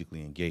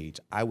strategically engaged.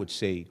 I would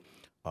say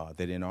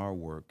that in our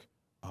work,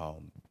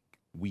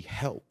 we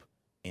help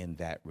in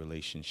that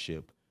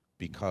relationship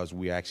because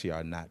we actually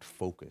are not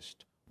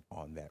focused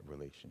on that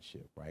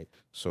relationship, right?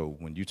 So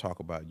when you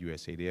talk about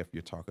USADF,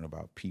 you're talking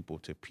about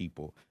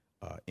people-to-people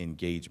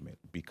engagement.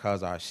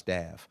 Because our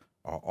staff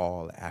are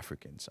all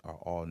Africans, are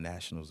all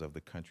nationals of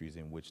the countries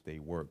in which they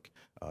work,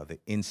 the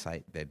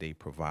insight that they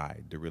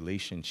provide, the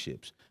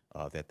relationships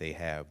that they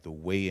have, the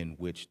way in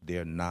which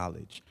their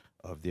knowledge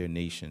of their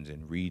nations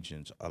and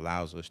regions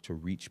allows us to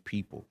reach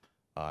people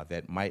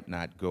that might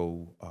not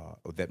go,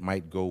 that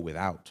might go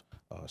without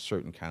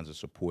certain kinds of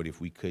support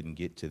if we couldn't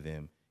get to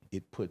them.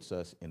 It puts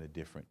us in a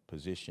different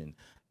position.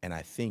 And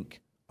I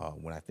think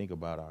when I think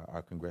about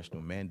our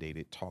congressional mandate,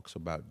 it talks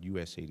about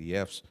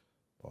USADF's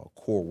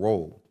core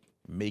role,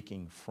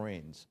 making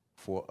friends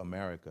for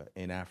America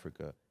in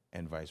Africa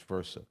and vice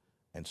versa.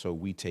 And so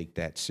we take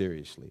that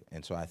seriously.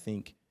 And so I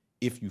think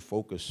if you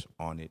focus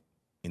on it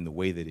in the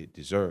way that it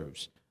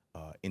deserves,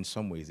 in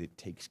some ways it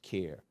takes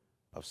care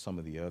of some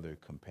of the other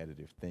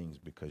competitive things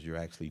because you're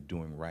actually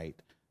doing right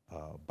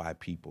by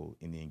people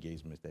in the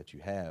engagements that you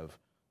have,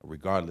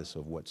 regardless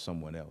of what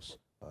someone else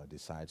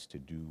decides to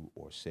do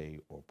or say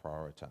or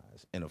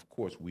prioritize. And of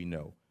course, we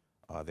know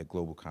that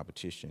global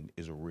competition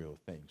is a real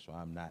thing. So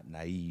I'm not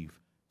naive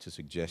to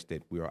suggest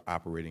that we are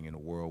operating in a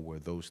world where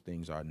those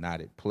things are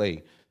not at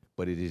play,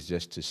 but it is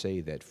just to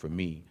say that for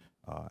me,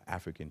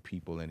 African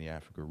people in the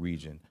Africa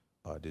region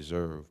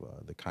deserve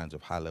the kinds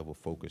of high-level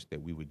focus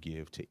that we would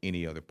give to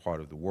any other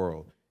part of the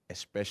world,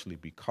 especially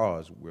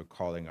because we're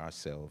calling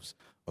ourselves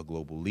a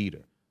global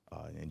leader.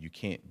 And you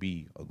can't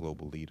be a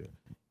global leader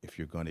if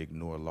you're going to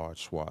ignore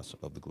large swaths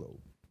of the globe.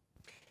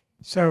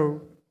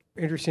 So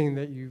interesting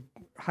that you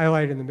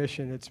highlight in the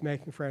mission, it's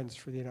making friends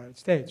for the United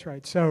States,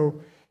 right?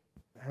 So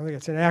I don't think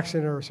it's an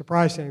accident or a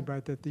surprise thing,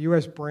 but that the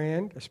U.S.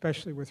 brand,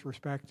 especially with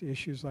respect to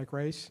issues like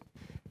race,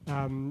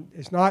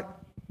 is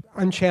not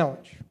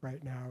unchallenged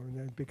right now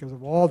because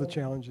of all the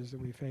challenges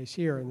that we face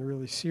here and the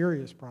really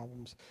serious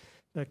problems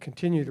that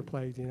continue to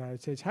plague the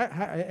United States.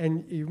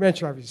 And you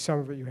mentioned obviously some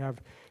of it, you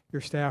have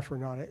your staff are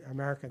not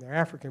American, they're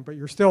African, but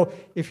you're still,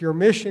 if your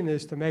mission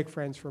is to make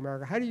friends for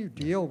America, how do you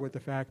deal with the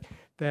fact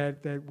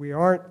that we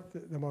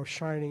aren't the most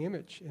shining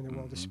image in the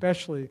world,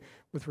 especially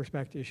with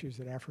respect to issues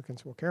that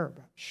Africans will care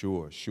about?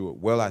 Sure, sure.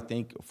 Well, I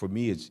think for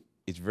me it's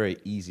very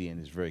easy and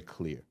it's very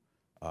clear.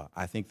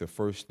 I think the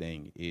first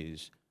thing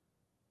is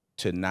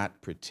to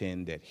not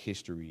pretend that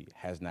history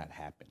has not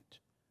happened,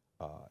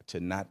 to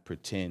not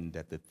pretend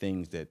that the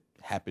things that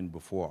happened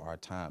before our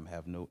time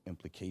have no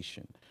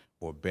implication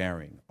or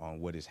bearing on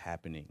what is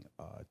happening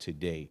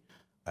today.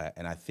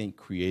 And I think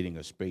creating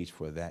a space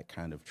for that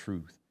kind of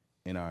truth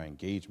in our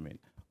engagement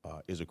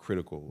is a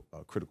critical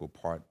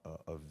part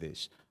of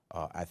this.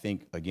 I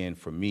think, again,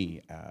 for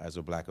me, as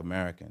a Black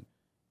American,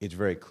 it's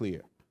very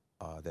clear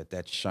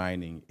that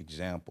shining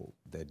example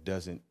that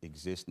doesn't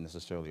exist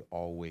necessarily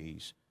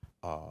always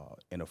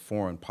in a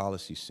foreign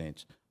policy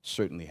sense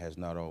certainly has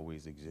not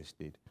always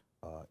existed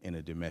in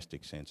a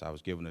domestic sense. I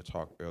was giving a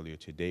talk earlier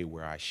today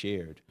where I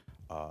shared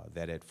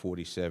that at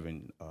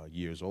 47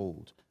 years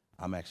old,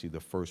 I'm actually the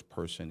first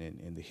person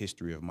in the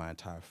history of my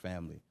entire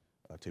family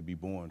to be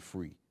born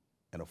free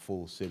and a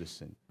full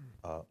citizen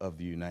of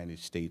the United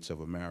States of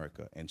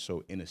America. And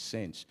so in a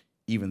sense,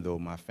 even though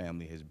my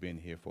family has been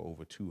here for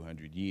over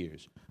 200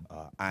 years,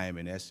 I am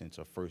in essence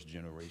a first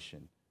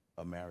generation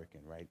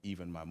American, right?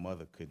 Even my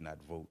mother could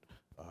not vote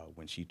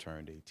when she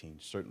turned 18.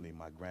 Certainly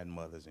my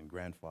grandmothers and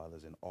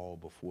grandfathers and all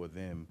before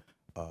them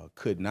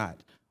could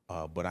not.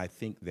 But I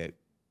think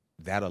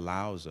that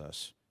allows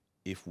us,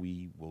 if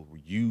we will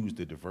use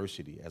the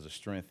diversity as a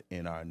strength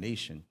in our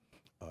nation,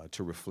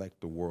 to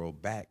reflect the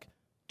world back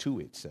to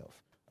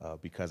itself.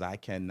 Because I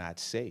cannot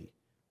say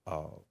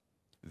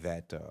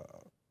that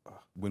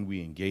when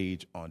we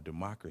engage on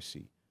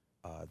democracy,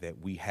 that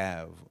we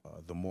have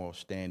the moral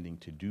standing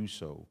to do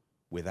so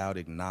without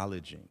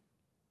acknowledging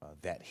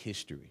that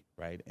history,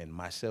 right? And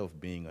myself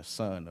being a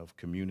son of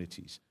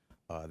communities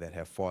that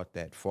have fought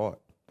that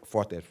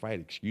fight,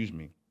 excuse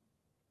me,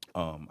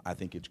 I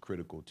think it's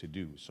critical to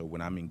do. So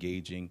when I'm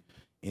engaging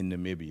in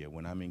Namibia,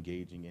 when I'm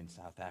engaging in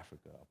South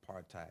Africa,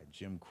 apartheid,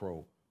 Jim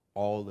Crow,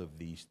 all of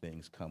these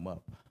things come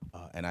up.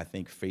 And I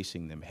think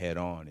facing them head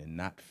on and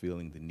not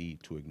feeling the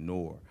need to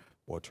ignore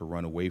or to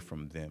run away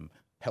from them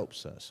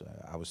helps us.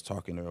 I was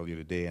talking earlier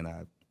today and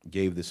I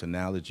gave this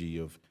analogy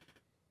of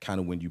kind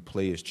of when you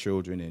play as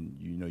children and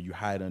you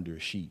hide under a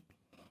sheet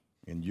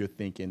And you're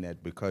thinking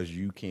that because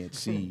you can't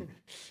see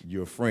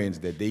your friends,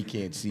 that they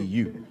can't see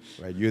you,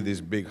 right? You're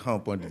this big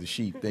hump under the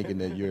sheet, thinking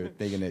that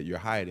you're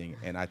hiding.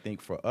 And I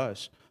think for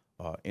us,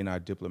 in our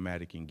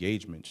diplomatic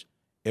engagements,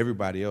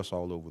 everybody else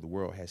all over the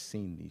world has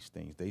seen these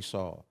things. They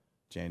saw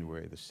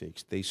January the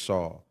 6th. They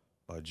saw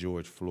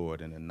George Floyd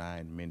in a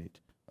 9-minute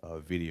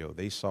video.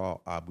 They saw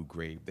Abu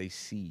Ghraib. They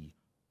see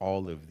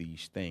all of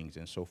these things.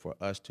 And so for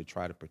us to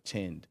try to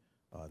pretend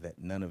that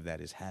none of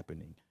that is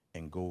happening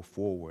and go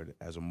forward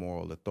as a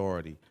moral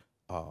authority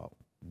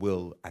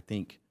will, I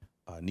think,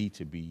 need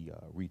to be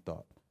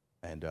rethought.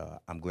 And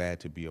I'm glad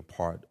to be a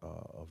part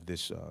of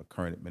this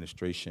current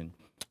administration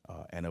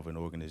and of an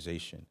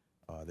organization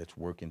that's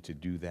working to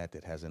do that,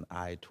 that has an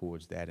eye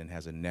towards that and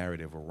has a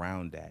narrative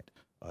around that,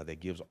 that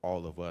gives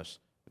all of us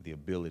the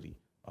ability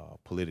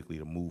politically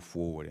to move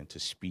forward and to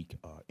speak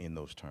in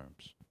those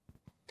terms.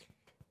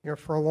 You know,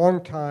 for a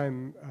long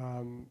time,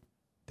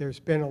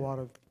 there's been a lot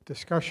of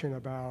discussion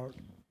about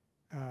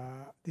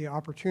the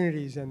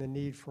opportunities and the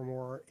need for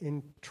more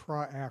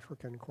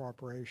intra-African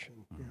cooperation.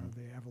 You know,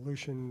 the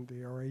evolution,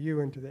 the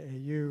OAU into the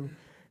AU,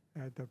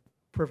 the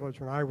privilege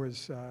when I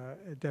was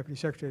Deputy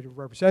Secretary to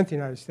represent the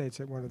United States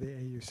at one of the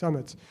AU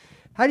summits.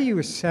 How do you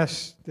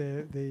assess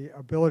the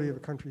ability of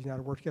the countries now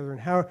to work together, and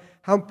how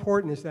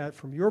important is that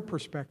from your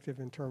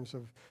perspective in terms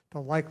of the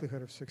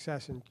likelihood of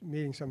success in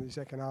meeting some of these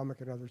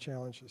economic and other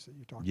challenges that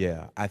you talked about?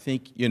 Yeah, I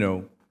think, you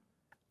know,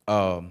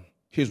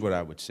 here's what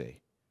I would say.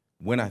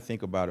 When I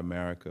think about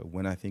America,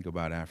 when I think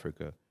about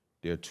Africa,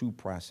 there are two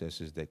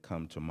processes that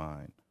come to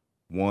mind.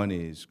 One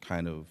is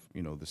kind of,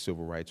 you know, the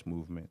civil rights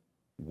movement.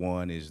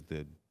 One is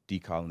the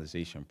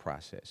decolonization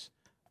process.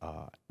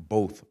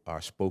 Both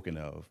are spoken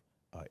of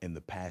in the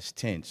past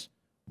tense,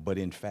 but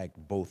in fact,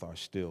 both are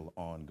still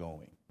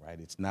ongoing, right?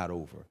 It's not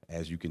over.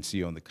 As you can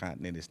see on the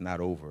continent, it's not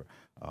over,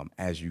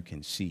 as you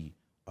can see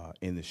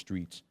in the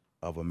streets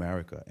of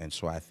America. And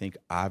so I think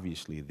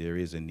obviously there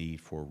is a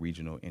need for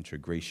regional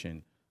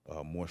integration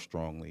more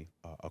strongly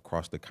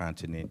across the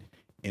continent,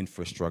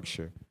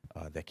 infrastructure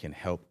that can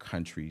help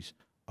countries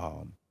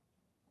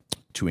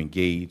to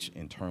engage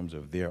in terms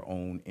of their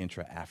own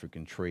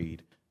intra-African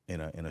trade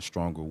in a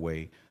stronger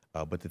way.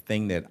 But the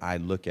thing that I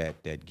look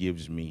at that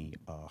gives me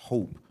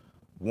hope,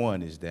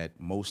 one, is that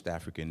most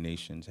African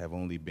nations have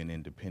only been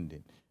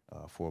independent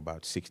for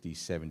about 60,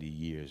 70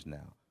 years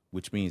now,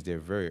 which means they're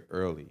very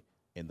early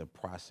in the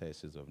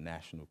processes of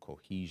national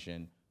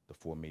cohesion, the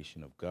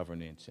formation of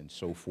governance, and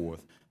so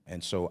forth.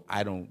 And so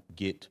I don't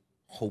get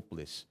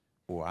hopeless,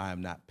 or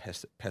I'm not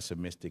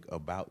pessimistic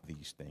about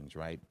these things,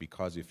 right?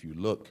 Because if you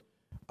look,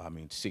 I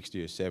mean,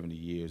 60 or 70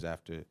 years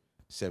after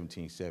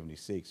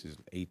 1776 is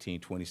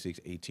 1826,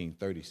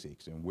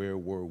 1836, and where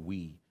were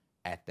we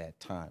at that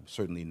time?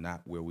 Certainly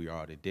not where we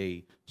are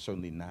today,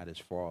 certainly not as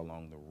far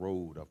along the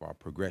road of our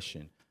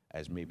progression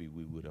as maybe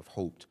we would have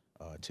hoped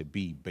to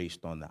be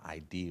based on the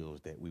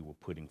ideals that we were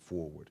putting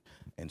forward.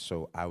 And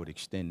so I would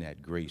extend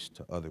that grace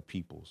to other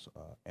peoples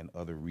and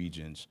other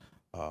regions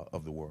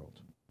of the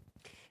world.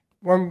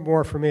 One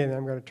more for me, and then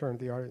I'm going to turn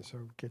to the audience, so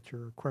get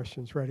your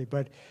questions ready.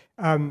 But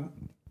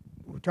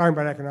we're talking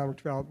about economic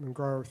development and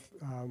growth.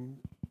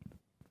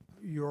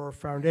 Your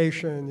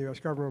foundation, the U.S.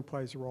 government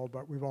plays a role,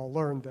 but we've all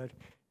learned that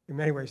in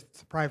many ways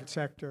it's the private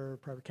sector,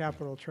 private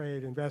capital,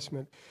 trade,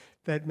 investment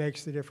that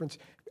makes the difference.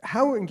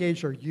 How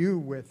engaged are you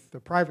with the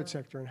private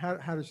sector, and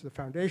how does the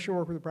foundation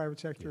work with the private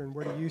sector, and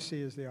what do you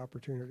see as the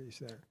opportunities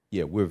there?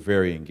 Yeah, we're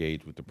very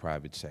engaged with the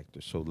private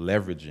sector. So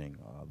leveraging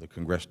the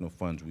congressional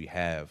funds we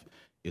have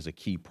is a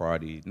key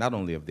priority, not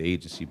only of the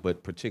agency,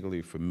 but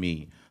particularly for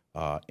me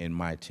in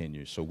my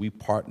tenure. So we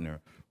partner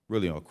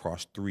really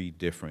across three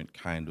different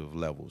kind of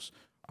levels.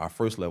 Our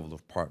first level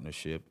of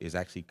partnership is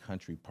actually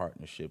country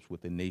partnerships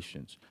with the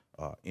nations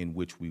in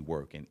which we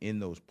work. And in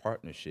those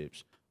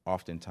partnerships,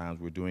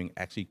 oftentimes we're doing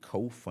actually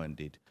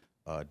co-funded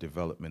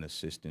development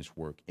assistance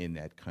work in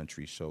that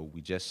country. So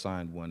we just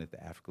signed one at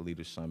the Africa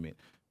Leaders Summit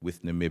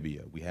with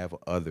Namibia. We have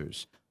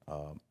others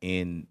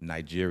in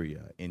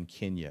Nigeria, in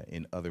Kenya,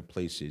 in other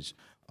places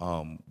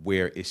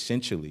where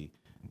essentially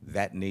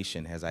that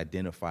nation has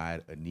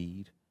identified a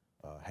need,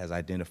 has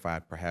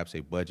identified perhaps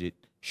a budget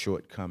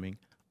shortcoming.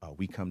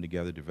 We come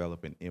together,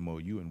 develop an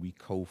MOU, and we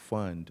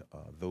co-fund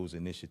those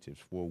initiatives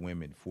for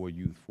women, for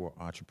youth, for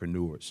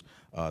entrepreneurs.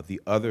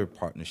 The other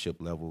partnership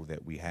level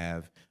that we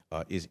have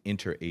is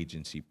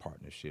interagency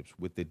partnerships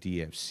with the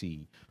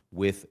DFC,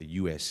 with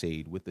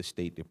USAID, with the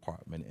State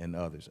Department, and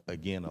others,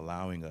 again,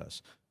 allowing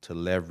us to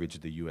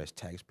leverage the U.S.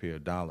 taxpayer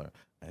dollar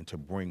and to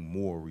bring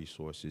more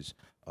resources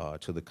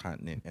to the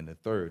continent. And the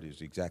third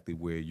is exactly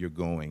where you're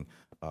going,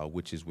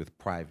 which is with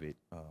private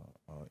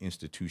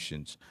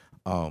institutions,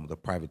 the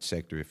private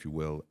sector, if you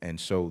will. And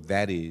so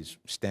that is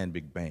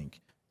Steinberg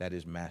Bank, that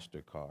is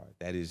MasterCard,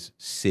 that is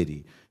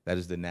Citi, that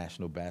is the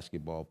National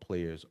Basketball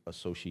Players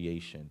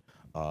Association,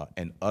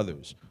 and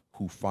others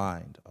who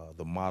find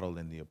the model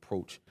and the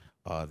approach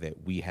that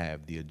we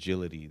have, the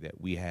agility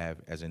that we have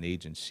as an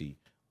agency,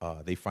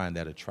 they find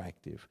that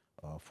attractive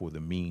for the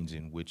means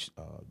in which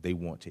they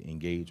want to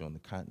engage on the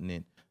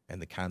continent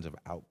and the kinds of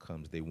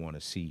outcomes they want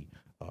to see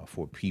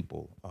for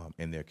people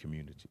in their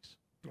communities.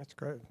 That's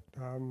great.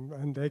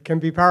 And they can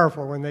be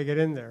powerful when they get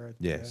in there.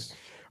 Yes.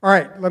 All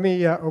right, let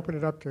me open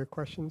it up to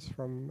questions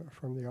from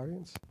the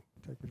audience.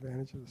 Take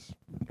advantage of this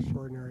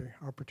extraordinary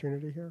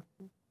opportunity here.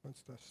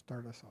 Let's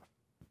start us off.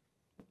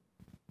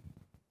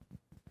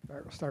 All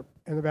right, we'll start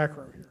in the back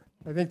row here.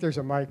 I think there's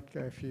a mic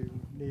if you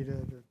need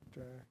it.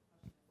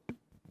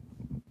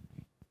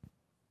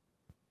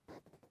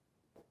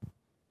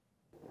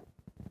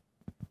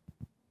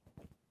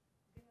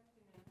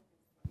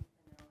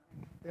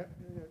 Yeah,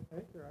 I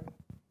think you're right.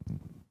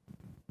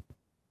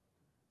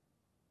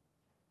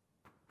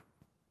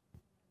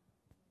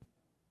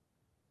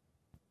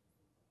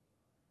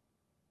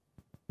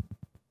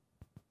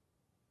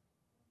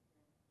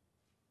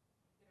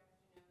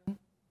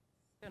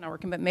 Not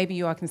working, but maybe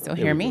you all can still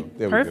hear me.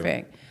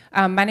 Perfect.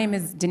 My name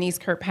is Denise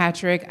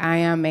Kirkpatrick. I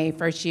am a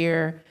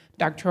first-year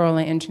doctoral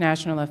and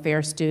international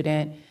affairs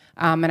student,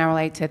 and I would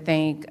like to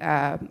thank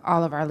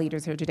all of our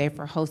leaders here today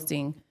for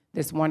hosting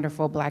this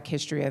wonderful Black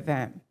History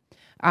event.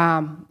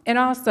 And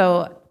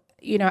also,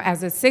 you know,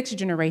 as a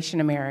sixth-generation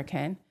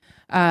American,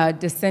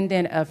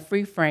 descendant of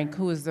Free Frank,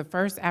 who was the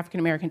first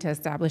African-American to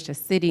establish a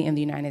city in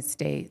the United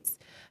States,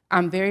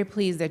 I'm very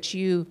pleased that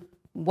you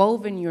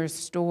wove in your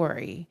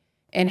story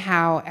and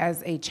how,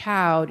 as a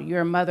child,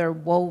 your mother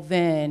wove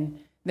in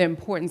the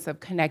importance of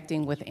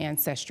connecting with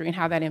ancestry and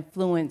how that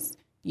influenced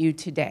you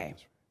today.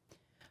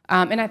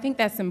 And I think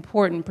that's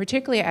important,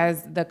 particularly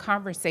as the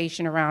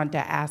conversation around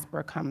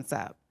diaspora comes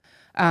up.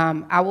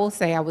 I will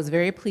say I was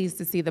very pleased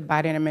to see the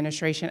Biden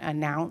administration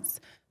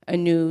announce a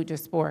new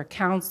diaspora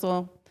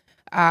council,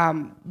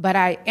 but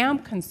I am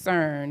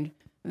concerned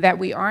that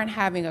we aren't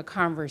having a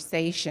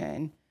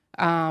conversation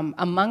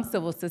among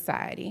civil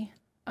society,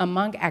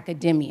 among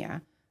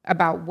academia,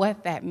 about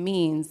what that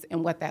means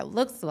and what that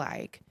looks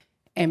like,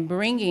 and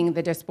bringing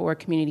the diaspora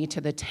community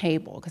to the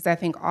table. Because I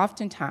think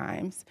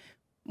oftentimes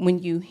when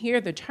you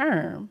hear the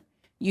term,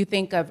 you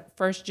think of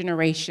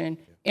first-generation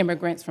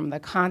immigrants from the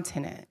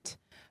continent.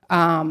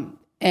 And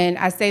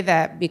I say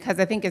that because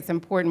I think it's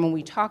important when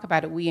we talk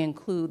about it, we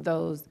include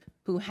those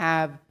who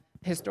have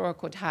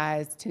historical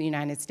ties to the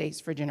United States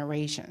for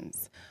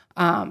generations.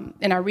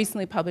 And I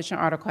recently published an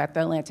article at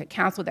the Atlantic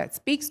Council that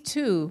speaks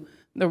to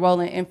the role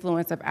and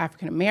influence of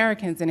African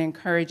Americans in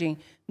encouraging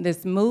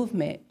this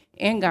movement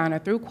in Ghana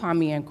through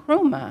Kwame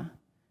Nkrumah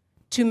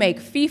to make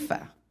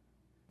FIFA,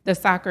 the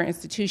soccer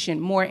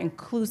institution, more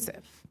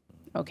inclusive,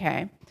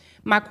 okay?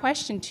 My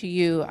question to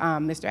you,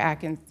 Mr.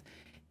 Adkins,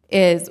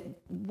 is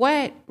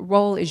what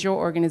role is your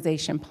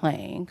organization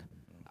playing,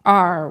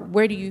 or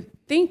where do you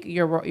think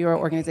your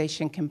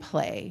organization can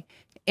play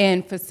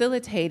in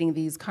facilitating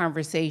these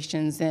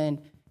conversations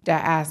in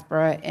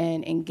diaspora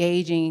and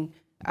engaging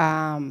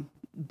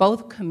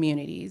both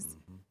communities,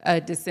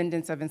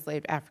 descendants of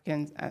enslaved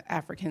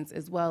Africans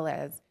as well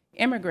as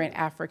immigrant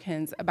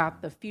Africans,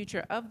 about the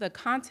future of the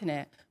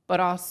continent, but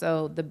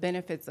also the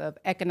benefits of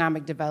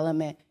economic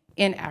development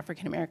in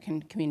African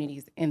American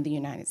communities in the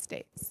United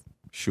States?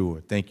 Sure.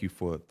 Thank you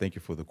for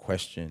the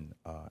question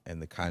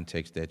and the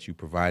context that you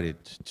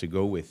provided to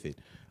go with it.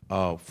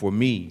 For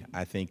me,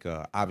 I think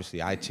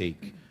obviously I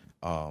take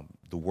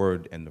the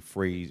word and the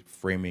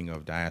framing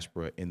of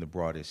diaspora in the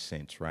broadest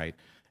sense, right?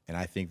 And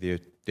I think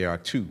there are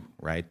two,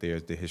 right?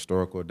 There's the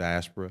historical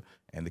diaspora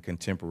and the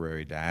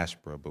contemporary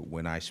diaspora. But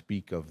when I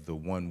speak of the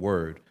one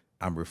word,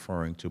 I'm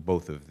referring to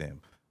both of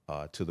them.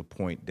 To the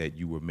point that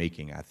you were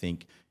making, I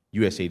think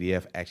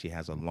USADF actually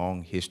has a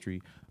long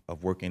history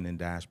of working in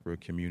diaspora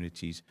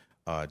communities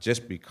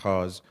just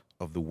because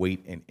of the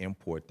weight and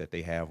import that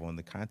they have on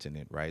the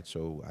continent, right?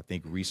 So I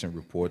think recent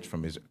reports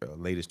from as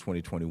late as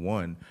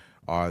 2021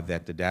 are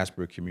that the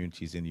diaspora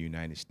communities in the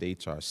United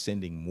States are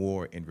sending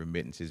more in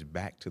remittances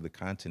back to the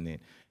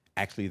continent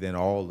actually than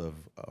all of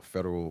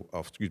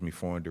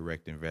foreign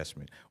direct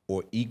investment,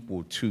 or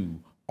equal to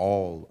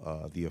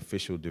all the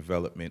official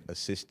development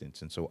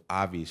assistance. And so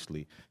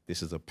obviously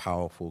this is a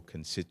powerful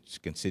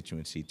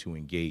constituency to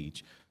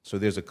engage. So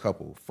there's a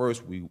couple.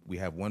 First, we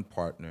have one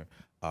partner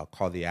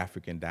called the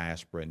African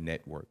Diaspora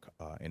Network,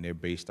 and they're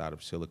based out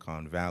of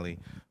Silicon Valley.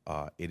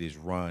 It is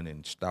run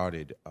and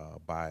started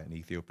by an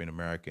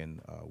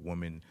Ethiopian-American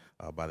woman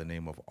by the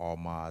name of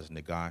Almaz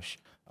Nagash,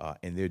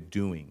 and they're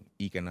doing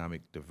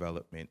economic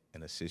development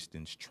and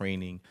assistance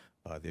training.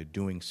 They're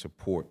doing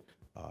support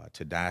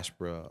to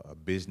diaspora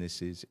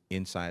businesses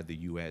inside the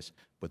U.S.,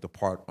 but the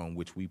part on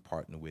which we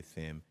partner with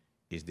them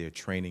is their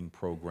training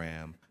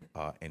program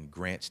and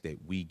grants that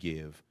we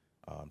give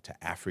to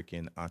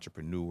African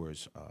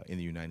entrepreneurs in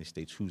the United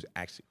States who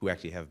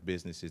actually have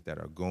businesses that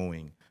are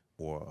going,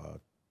 or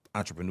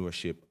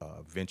entrepreneurship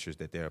ventures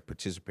that they're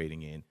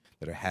participating in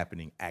that are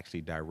happening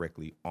actually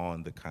directly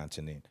on the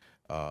continent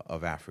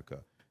of Africa.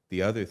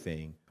 The other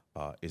thing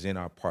is in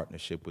our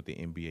partnership with the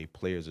NBA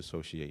Players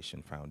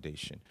Association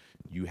Foundation.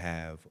 You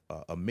have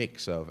a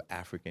mix of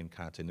African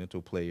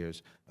continental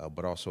players,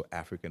 but also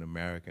African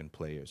American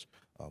players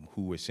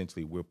who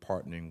essentially we're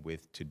partnering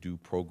with to do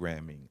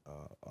programming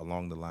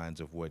along the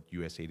lines of what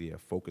USADF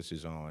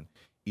focuses on,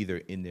 either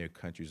in their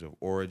countries of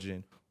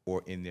origin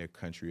or in their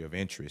country of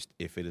interest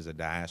if it is a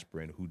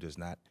diasporan who does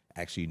not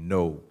actually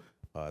know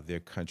their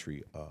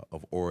country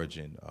of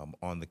origin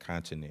on the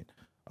continent.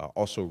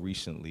 Also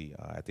recently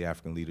at the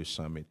African Leaders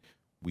Summit,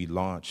 we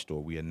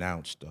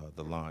announced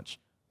the launch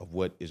of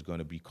what is going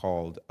to be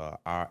called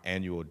our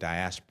annual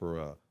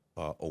Diaspora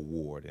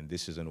Award. And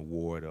this is an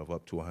award of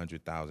up to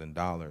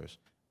 $100,000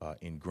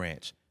 in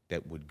grants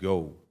that would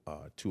go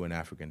to an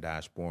African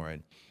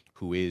diasporan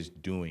who is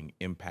doing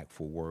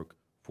impactful work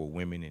for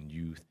women and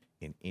youth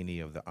in any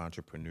of the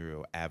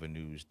entrepreneurial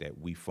avenues that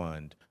we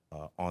fund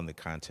on the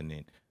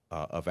continent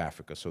of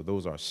Africa. So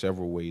those are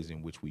several ways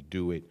in which we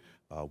do it.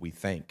 We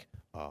thank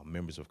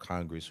members of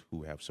Congress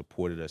who have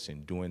supported us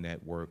in doing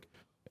that work,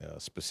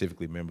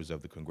 specifically members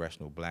of the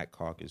Congressional Black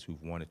Caucus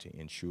who've wanted to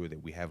ensure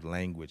that we have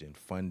language and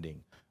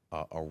funding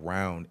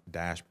around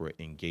diaspora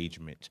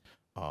engagement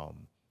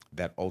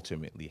that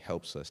ultimately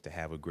helps us to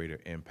have a greater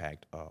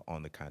impact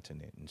on the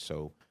continent. And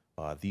so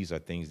these are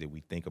things that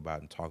we think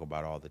about and talk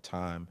about all the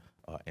time,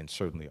 and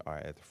certainly are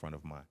at the front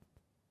of mind.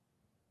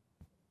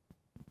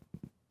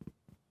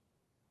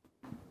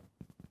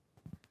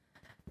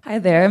 Hi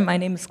there, my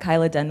name is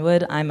Kyla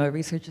Denwood. I'm a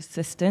research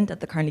assistant at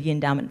the Carnegie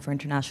Endowment for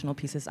International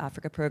Peace's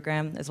Africa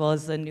program, as well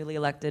as the newly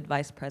elected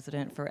vice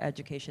president for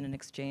education and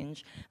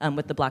exchange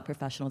with the Black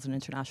Professionals in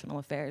International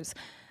Affairs.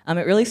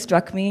 It really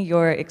struck me,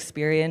 your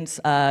experience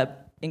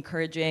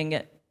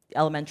encouraging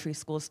elementary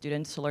school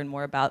students to learn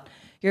more about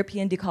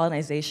European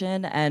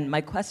decolonization, and my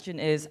question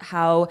is,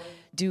 how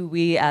do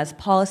we as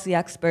policy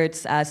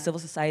experts, as civil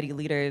society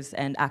leaders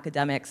and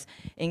academics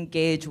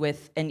engage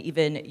with an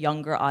even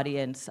younger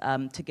audience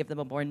to give them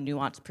a more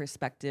nuanced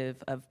perspective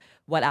of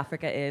what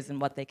Africa is and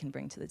what they can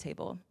bring to the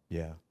table?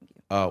 Yeah.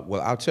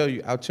 Well, I'll tell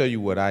you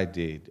what I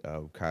did,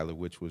 Kyla,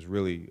 which was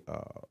really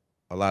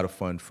a lot of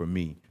fun for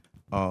me.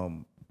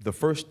 The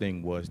first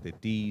thing was that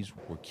these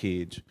were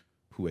kids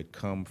who had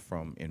come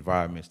from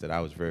environments that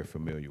I was very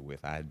familiar with.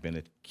 I had been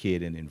a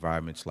kid in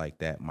environments like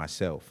that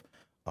myself,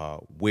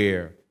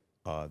 where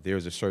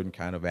there's a certain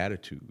kind of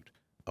attitude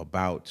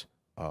about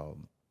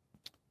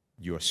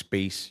your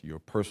space, your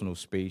personal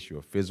space,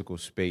 your physical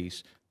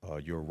space,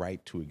 your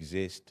right to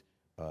exist,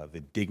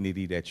 the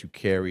dignity that you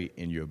carry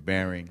in your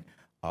bearing.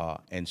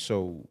 And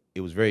so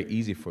it was very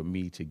easy for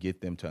me to get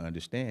them to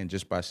understand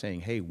just by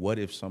saying, hey, what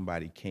if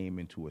somebody came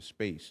into a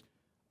space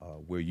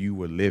where you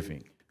were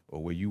living,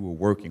 or where you were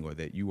working, or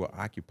that you were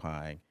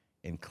occupying,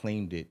 and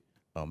claimed it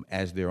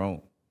as their own,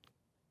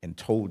 and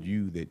told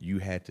you that you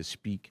had to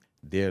speak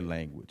their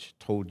language,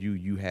 told you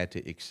you had to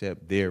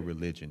accept their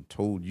religion,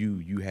 told you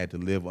you had to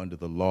live under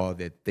the law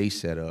that they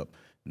set up,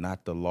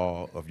 not the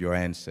law of your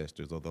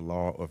ancestors, or the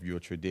law of your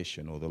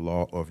tradition, or the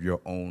law of your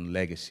own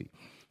legacy,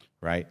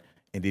 right?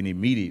 And then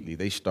immediately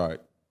they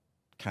start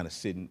kind of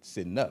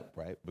sitting up,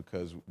 right?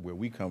 Because where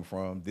we come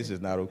from, this is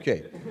not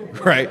okay,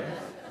 right?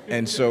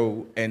 And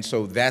so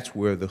that's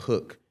where the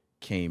hook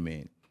came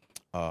in.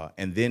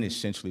 And then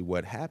essentially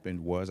what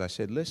happened was I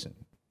said, listen,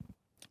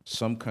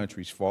 some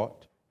countries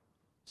fought,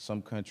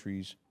 some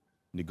countries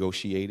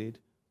negotiated,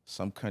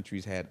 some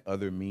countries had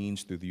other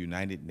means through the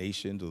United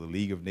Nations or the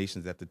League of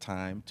Nations at the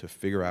time to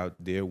figure out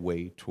their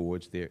way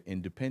towards their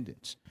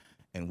independence.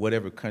 And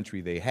whatever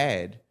country they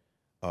had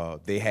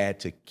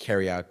to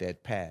carry out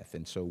that path.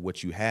 And so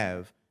what you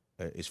have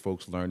is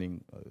folks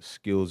learning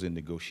skills in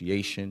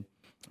negotiation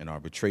and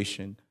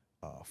arbitration,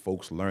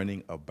 folks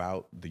learning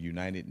about the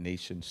United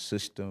Nations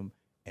system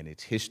and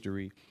its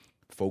history,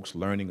 folks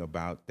learning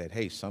about that,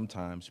 hey,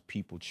 sometimes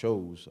people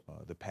chose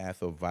the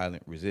path of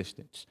violent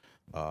resistance.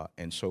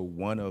 And so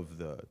one of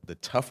the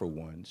tougher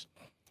ones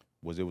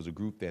was there was a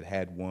group that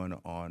had one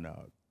on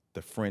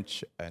the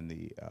French and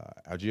the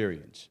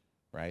Algerians,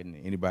 right? And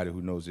anybody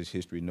who knows this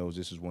history knows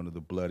this is one of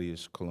the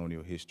bloodiest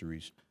colonial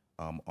histories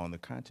on the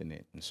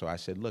continent. And so I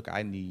said, look,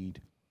 I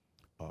need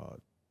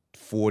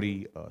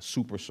 40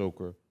 super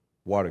soaker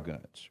water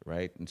guns,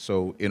 right? And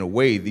so in a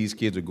way, these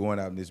kids are going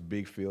out in this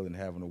big field and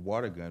having a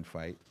water gun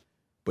fight,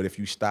 but if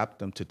you stop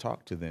them to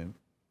talk to them,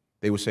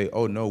 they would say,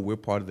 oh no, we're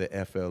part of the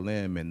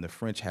FLM and the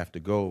French have to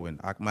go,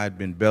 and Ahmad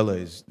Ben Bella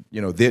is, you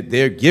know,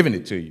 they're giving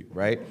it to you,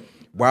 right?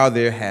 While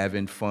they're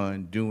having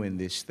fun doing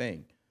this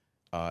thing.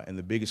 And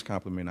the biggest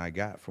compliment I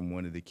got from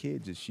one of the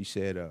kids is she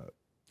said,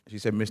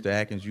 Mr.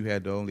 Adkins, you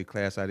had the only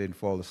class I didn't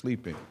fall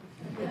asleep in,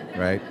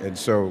 right? And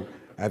so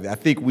I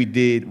think we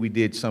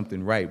did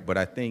something right, but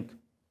I think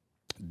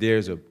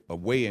there's a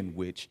way in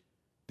which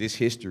this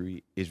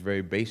history is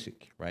very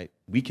basic, right?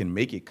 We can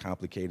make it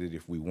complicated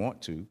if we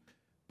want to,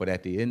 but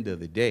at the end of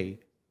the day,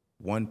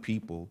 one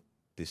people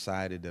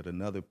decided that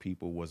another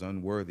people was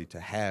unworthy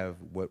to have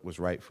what was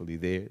rightfully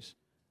theirs,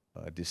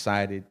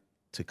 decided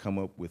to come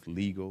up with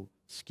legal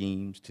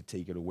schemes to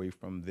take it away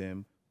from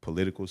them,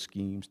 political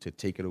schemes to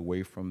take it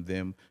away from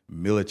them,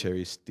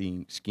 military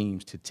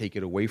schemes to take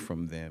it away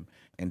from them,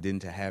 and then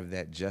to have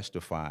that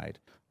justified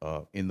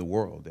in the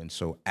world. And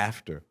so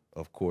after,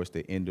 of course,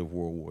 the end of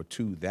World War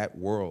II, that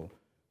world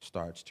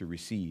starts to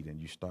recede,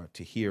 and you start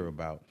to hear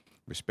about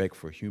respect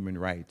for human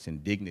rights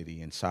and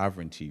dignity and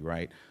sovereignty,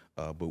 right?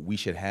 But we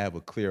should have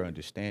a clear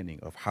understanding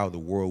of how the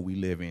world we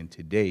live in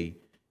today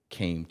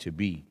came to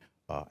be.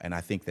 And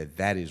I think that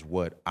that is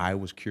what I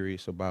was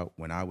curious about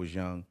when I was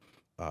young.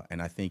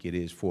 And I think it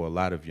is for a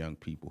lot of young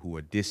people who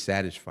are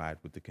dissatisfied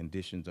with the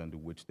conditions under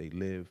which they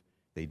live.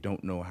 They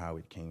don't know how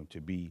it came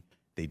to be.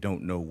 They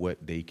don't know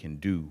what they can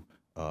do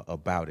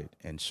about it.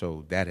 And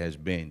so that has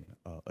been,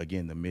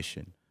 again, the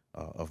mission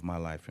of my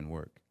life and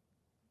work.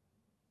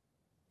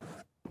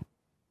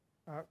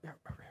 Yeah,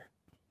 over here.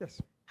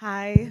 Yes.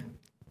 Hi.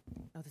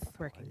 Oh, this is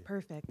working.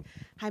 Perfect.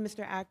 Hi,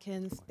 Mr.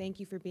 Adkins. Thank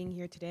you for being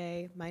here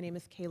today. My name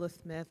is Kayla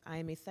Smith. I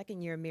am a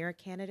second-year merit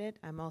candidate.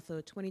 I'm also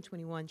a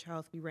 2021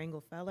 Charles B.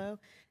 Rangel Fellow,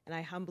 and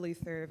I humbly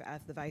serve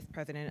as the Vice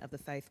President of the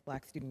SAIS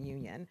Black Student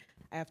Union.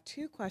 I have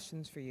 2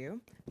 questions for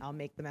you. I'll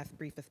make them as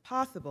brief as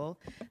possible.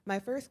 My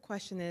first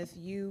question is,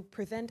 you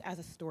present as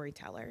a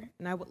storyteller,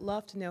 and I would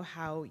love to know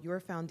how your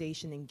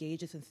foundation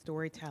engages in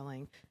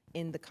storytelling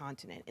in the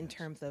continent in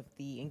terms of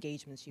the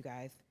engagements you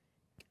guys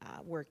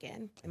work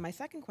in. And my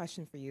second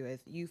question for you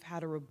is, you've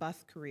had a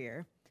robust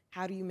career.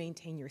 How do you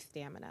maintain your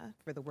stamina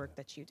for the work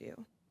that you do?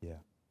 Yeah,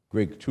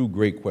 great, 2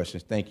 great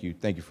questions. Thank you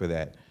for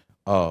that.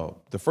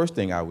 The first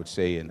thing I would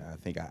say, and I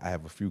think I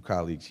have a few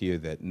colleagues here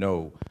that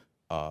know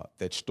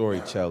that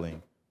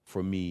storytelling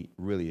for me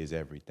really is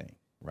everything,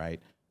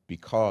 right?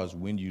 Because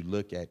when you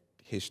look at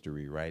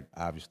history, right,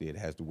 obviously it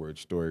has the word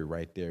story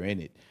right there in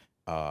it,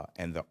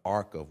 and the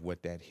arc of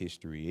what that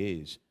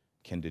history is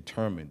can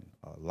determine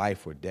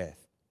life or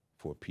death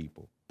for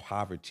people,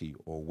 poverty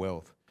or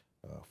wealth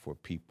for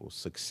people,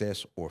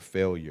 success or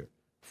failure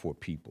for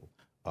people.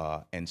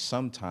 And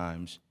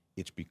sometimes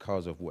it's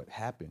because of what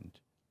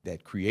happened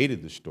that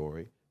created the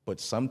story,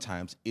 but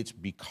sometimes it's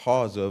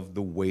because of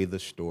the way the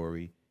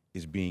story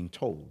is being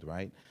told,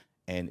 right?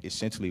 And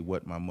essentially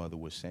what my mother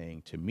was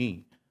saying to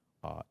me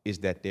is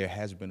that there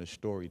has been a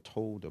story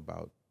told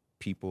about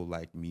people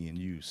like me and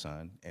you,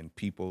 son, and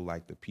people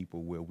like the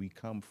people where we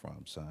come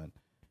from, son,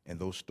 and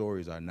those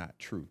stories are not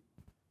true,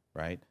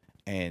 right?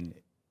 And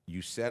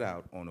you set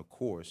out on a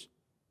course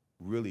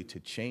really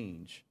to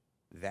change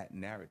that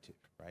narrative,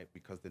 right?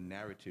 Because the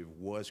narrative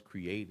was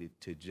created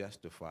to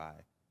justify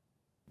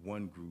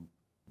one group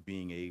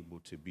being able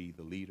to be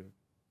the leader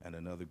and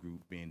another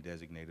group being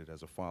designated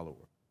as a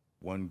follower.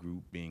 One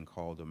group being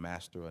called a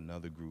master,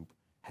 another group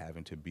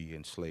having to be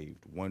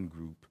enslaved. One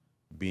group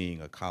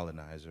being a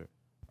colonizer,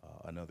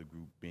 another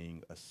group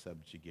being a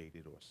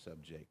subjugated or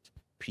subject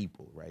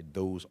people, right?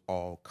 Those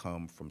all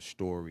come from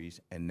stories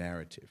and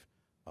narrative.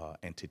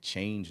 And to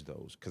change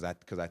those, because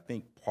I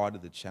think part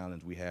of the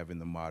challenge we have in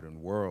the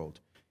modern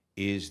world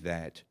is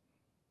that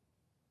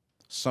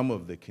some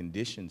of the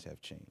conditions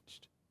have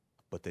changed,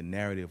 but the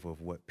narrative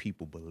of what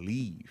people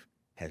believe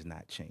has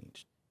not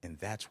changed. And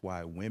that's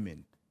why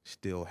women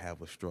still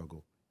have a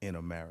struggle in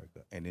America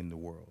and in the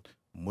world.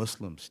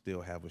 Muslims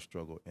still have a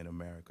struggle in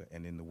America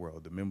and in the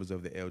world. The members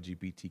of the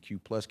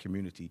LGBTQ+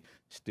 community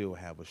still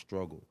have a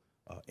struggle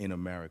in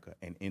America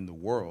and in the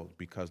world,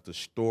 because the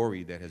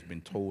story that has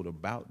been told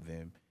about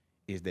them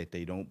is that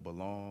they don't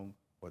belong,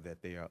 or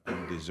that they are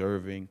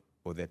undeserving,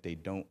 or that they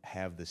don't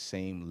have the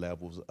same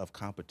levels of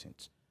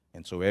competence.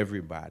 And so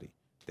everybody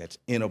that's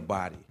in a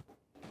body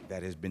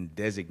that has been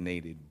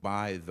designated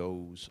by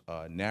those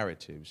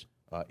narratives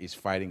is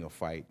fighting a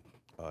fight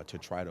to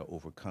try to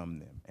overcome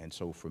them. And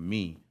so for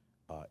me,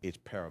 it's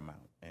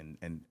paramount.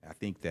 And I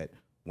think that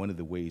one of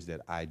the ways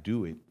that I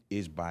do it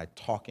is by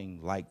talking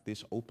like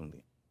this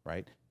openly,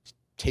 right?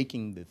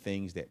 Taking the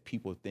things that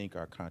people think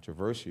are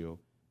controversial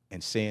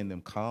and saying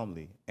them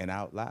calmly and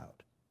out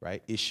loud,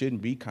 right? It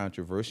shouldn't be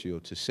controversial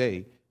to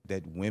say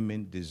that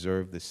women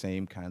deserve the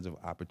same kinds of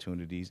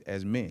opportunities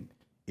as men.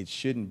 It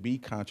shouldn't be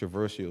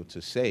controversial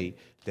to say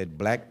that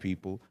black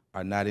people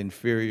are not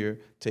inferior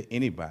to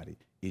anybody.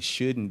 It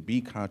shouldn't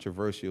be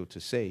controversial to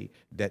say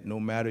that no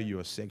matter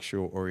your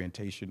sexual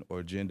orientation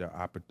or gender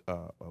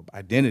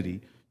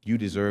identity, you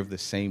deserve the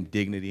same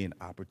dignity and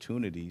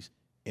opportunities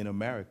in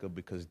America,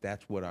 because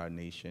that's what our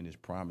nation is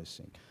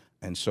promising.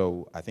 And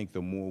so I think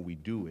the more we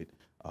do it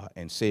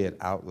and say it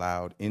out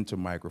loud into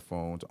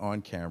microphones,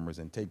 on cameras,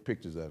 and take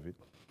pictures of it,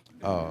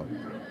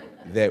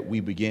 that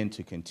we begin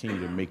to continue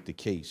to make the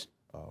case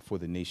for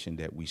the nation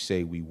that we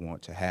say we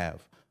want to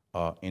have.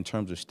 In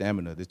terms of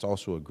stamina, that's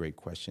also a great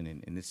question,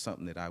 and it's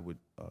something that I would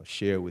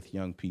share with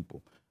young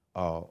people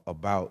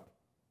about,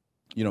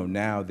 you know,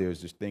 now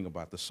there's this thing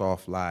about the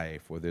soft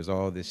life, or there's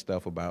all this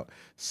stuff about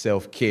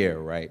self-care,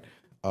 right?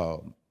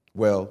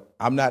 Well,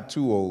 I'm not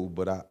too old,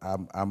 but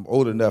I'm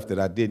old enough that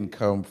I didn't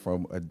come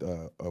from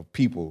a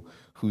people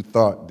who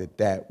thought that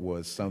that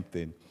was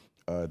something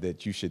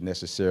that you should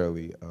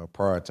necessarily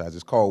prioritize.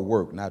 It's called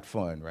work, not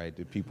fun, right?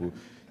 That people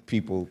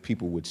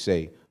would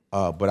say.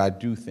 But I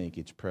do think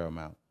it's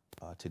paramount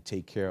to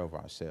take care of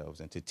ourselves,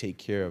 and to take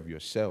care of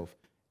yourself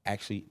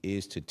actually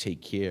is to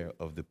take care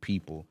of the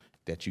people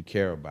that you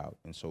care about.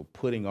 And so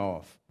putting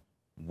off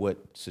what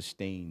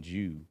sustains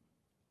you,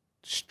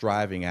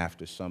 striving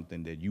after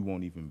something that you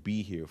won't even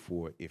be here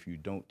for if you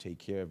don't take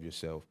care of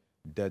yourself,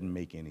 doesn't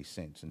make any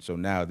sense. And so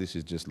now this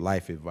is just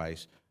life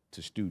advice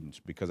to students,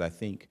 because I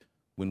think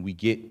when we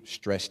get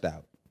stressed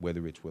out,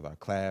 whether it's with our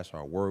class,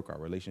 our work, our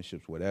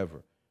relationships,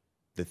 whatever,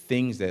 the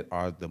things that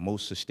are the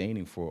most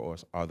sustaining for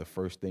us are the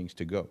first things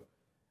to go.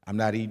 I'm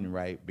not eating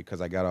right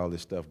because I got all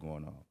this stuff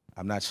going on.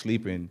 I'm not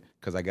sleeping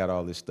because I got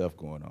all this stuff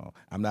going on.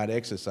 I'm not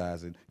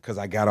exercising because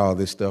I got all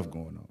this stuff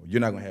going on.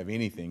 You're not going to have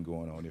anything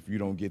going on if you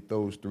don't get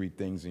those three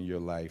things in your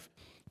life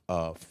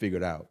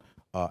figured out.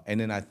 And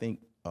then I think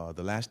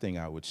the last thing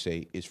I would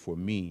say is, for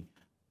me,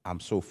 I'm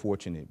so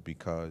fortunate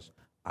because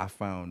I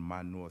found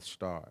my North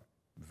Star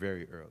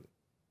very early.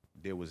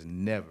 There was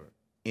never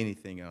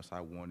anything else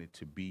I wanted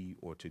to be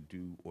or to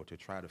do or to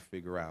try to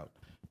figure out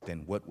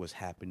than what was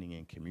happening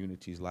in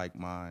communities like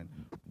mine,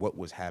 what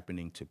was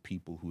happening to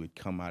people who had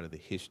come out of the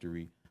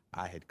history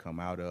I had come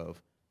out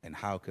of, and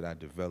how could I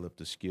develop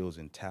the skills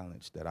and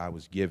talents that I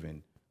was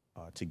given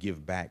to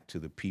give back to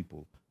the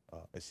people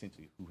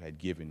essentially who had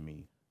given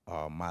me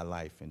my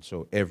life. And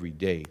so every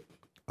day,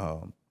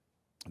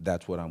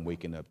 that's what I'm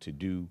waking up to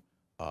do,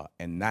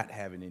 and not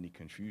having any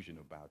confusion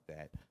about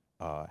that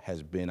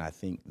has been, I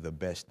think, the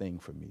best thing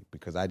for me,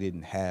 because I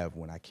didn't have,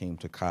 when I came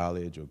to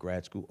college or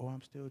grad school, oh,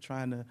 I'm still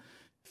trying to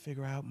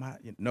figure out my,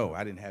 no,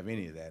 I didn't have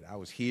any of that. I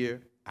was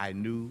here, I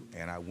knew,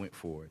 and I went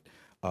for it.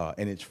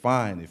 And it's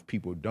fine if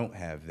people don't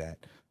have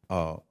that,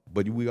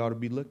 but we ought to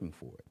be looking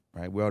for it,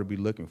 right? We ought to be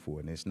looking for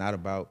it. And it's not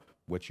about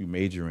what you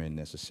major in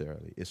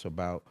necessarily. It's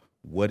about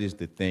what is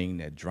the thing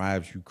that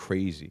drives you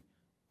crazy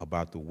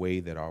about the way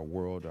that our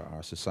world or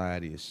our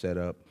society is set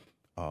up,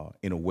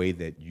 in a way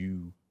that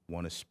you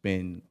want to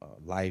spend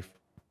life,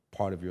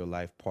 part of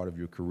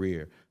your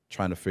career,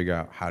 trying to figure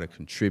out how to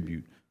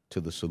contribute to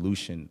the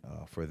solution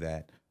for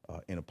that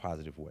in a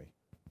positive way.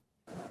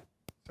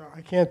 So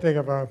I can't think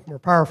of a more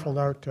powerful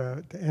note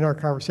to end our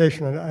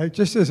conversation. And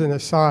just as an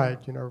aside,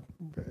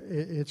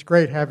 it's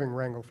great having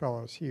Rangel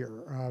Fellows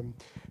here.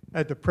 I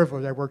had the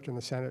privilege, I worked in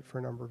the Senate for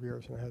a number of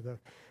years, and I had the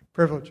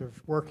privilege of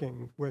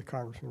working with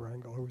Congressman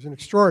Rangel, who was an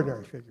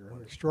extraordinary figure,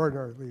 an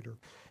extraordinary leader,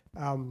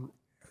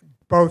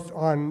 both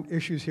on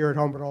issues here at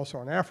home, but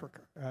also in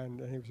Africa.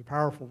 And he was a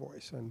powerful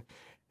voice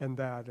and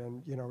that.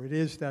 And it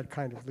is that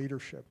kind of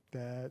leadership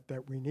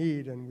that we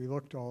need, and we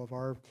look to all of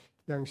our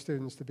young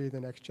students to be the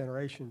next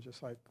generation,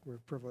 just like we're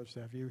privileged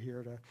to have you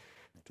here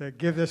to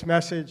give this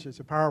message. It's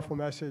a powerful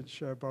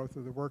message, both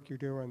of the work you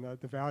do and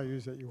the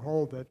values that you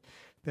hold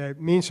that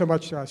mean so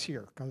much to us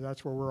here, because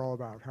that's what we're all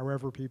about.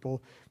 However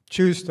people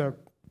choose to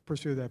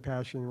pursue that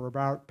passion, we're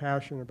about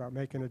passion, about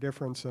making a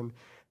difference, and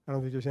I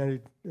don't think there's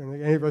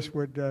any of us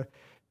would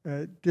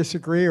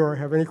disagree or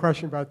have any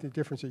question about the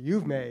difference that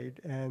you've made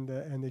and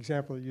the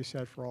example that you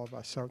set for all of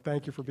us. So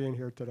thank you for being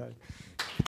here today.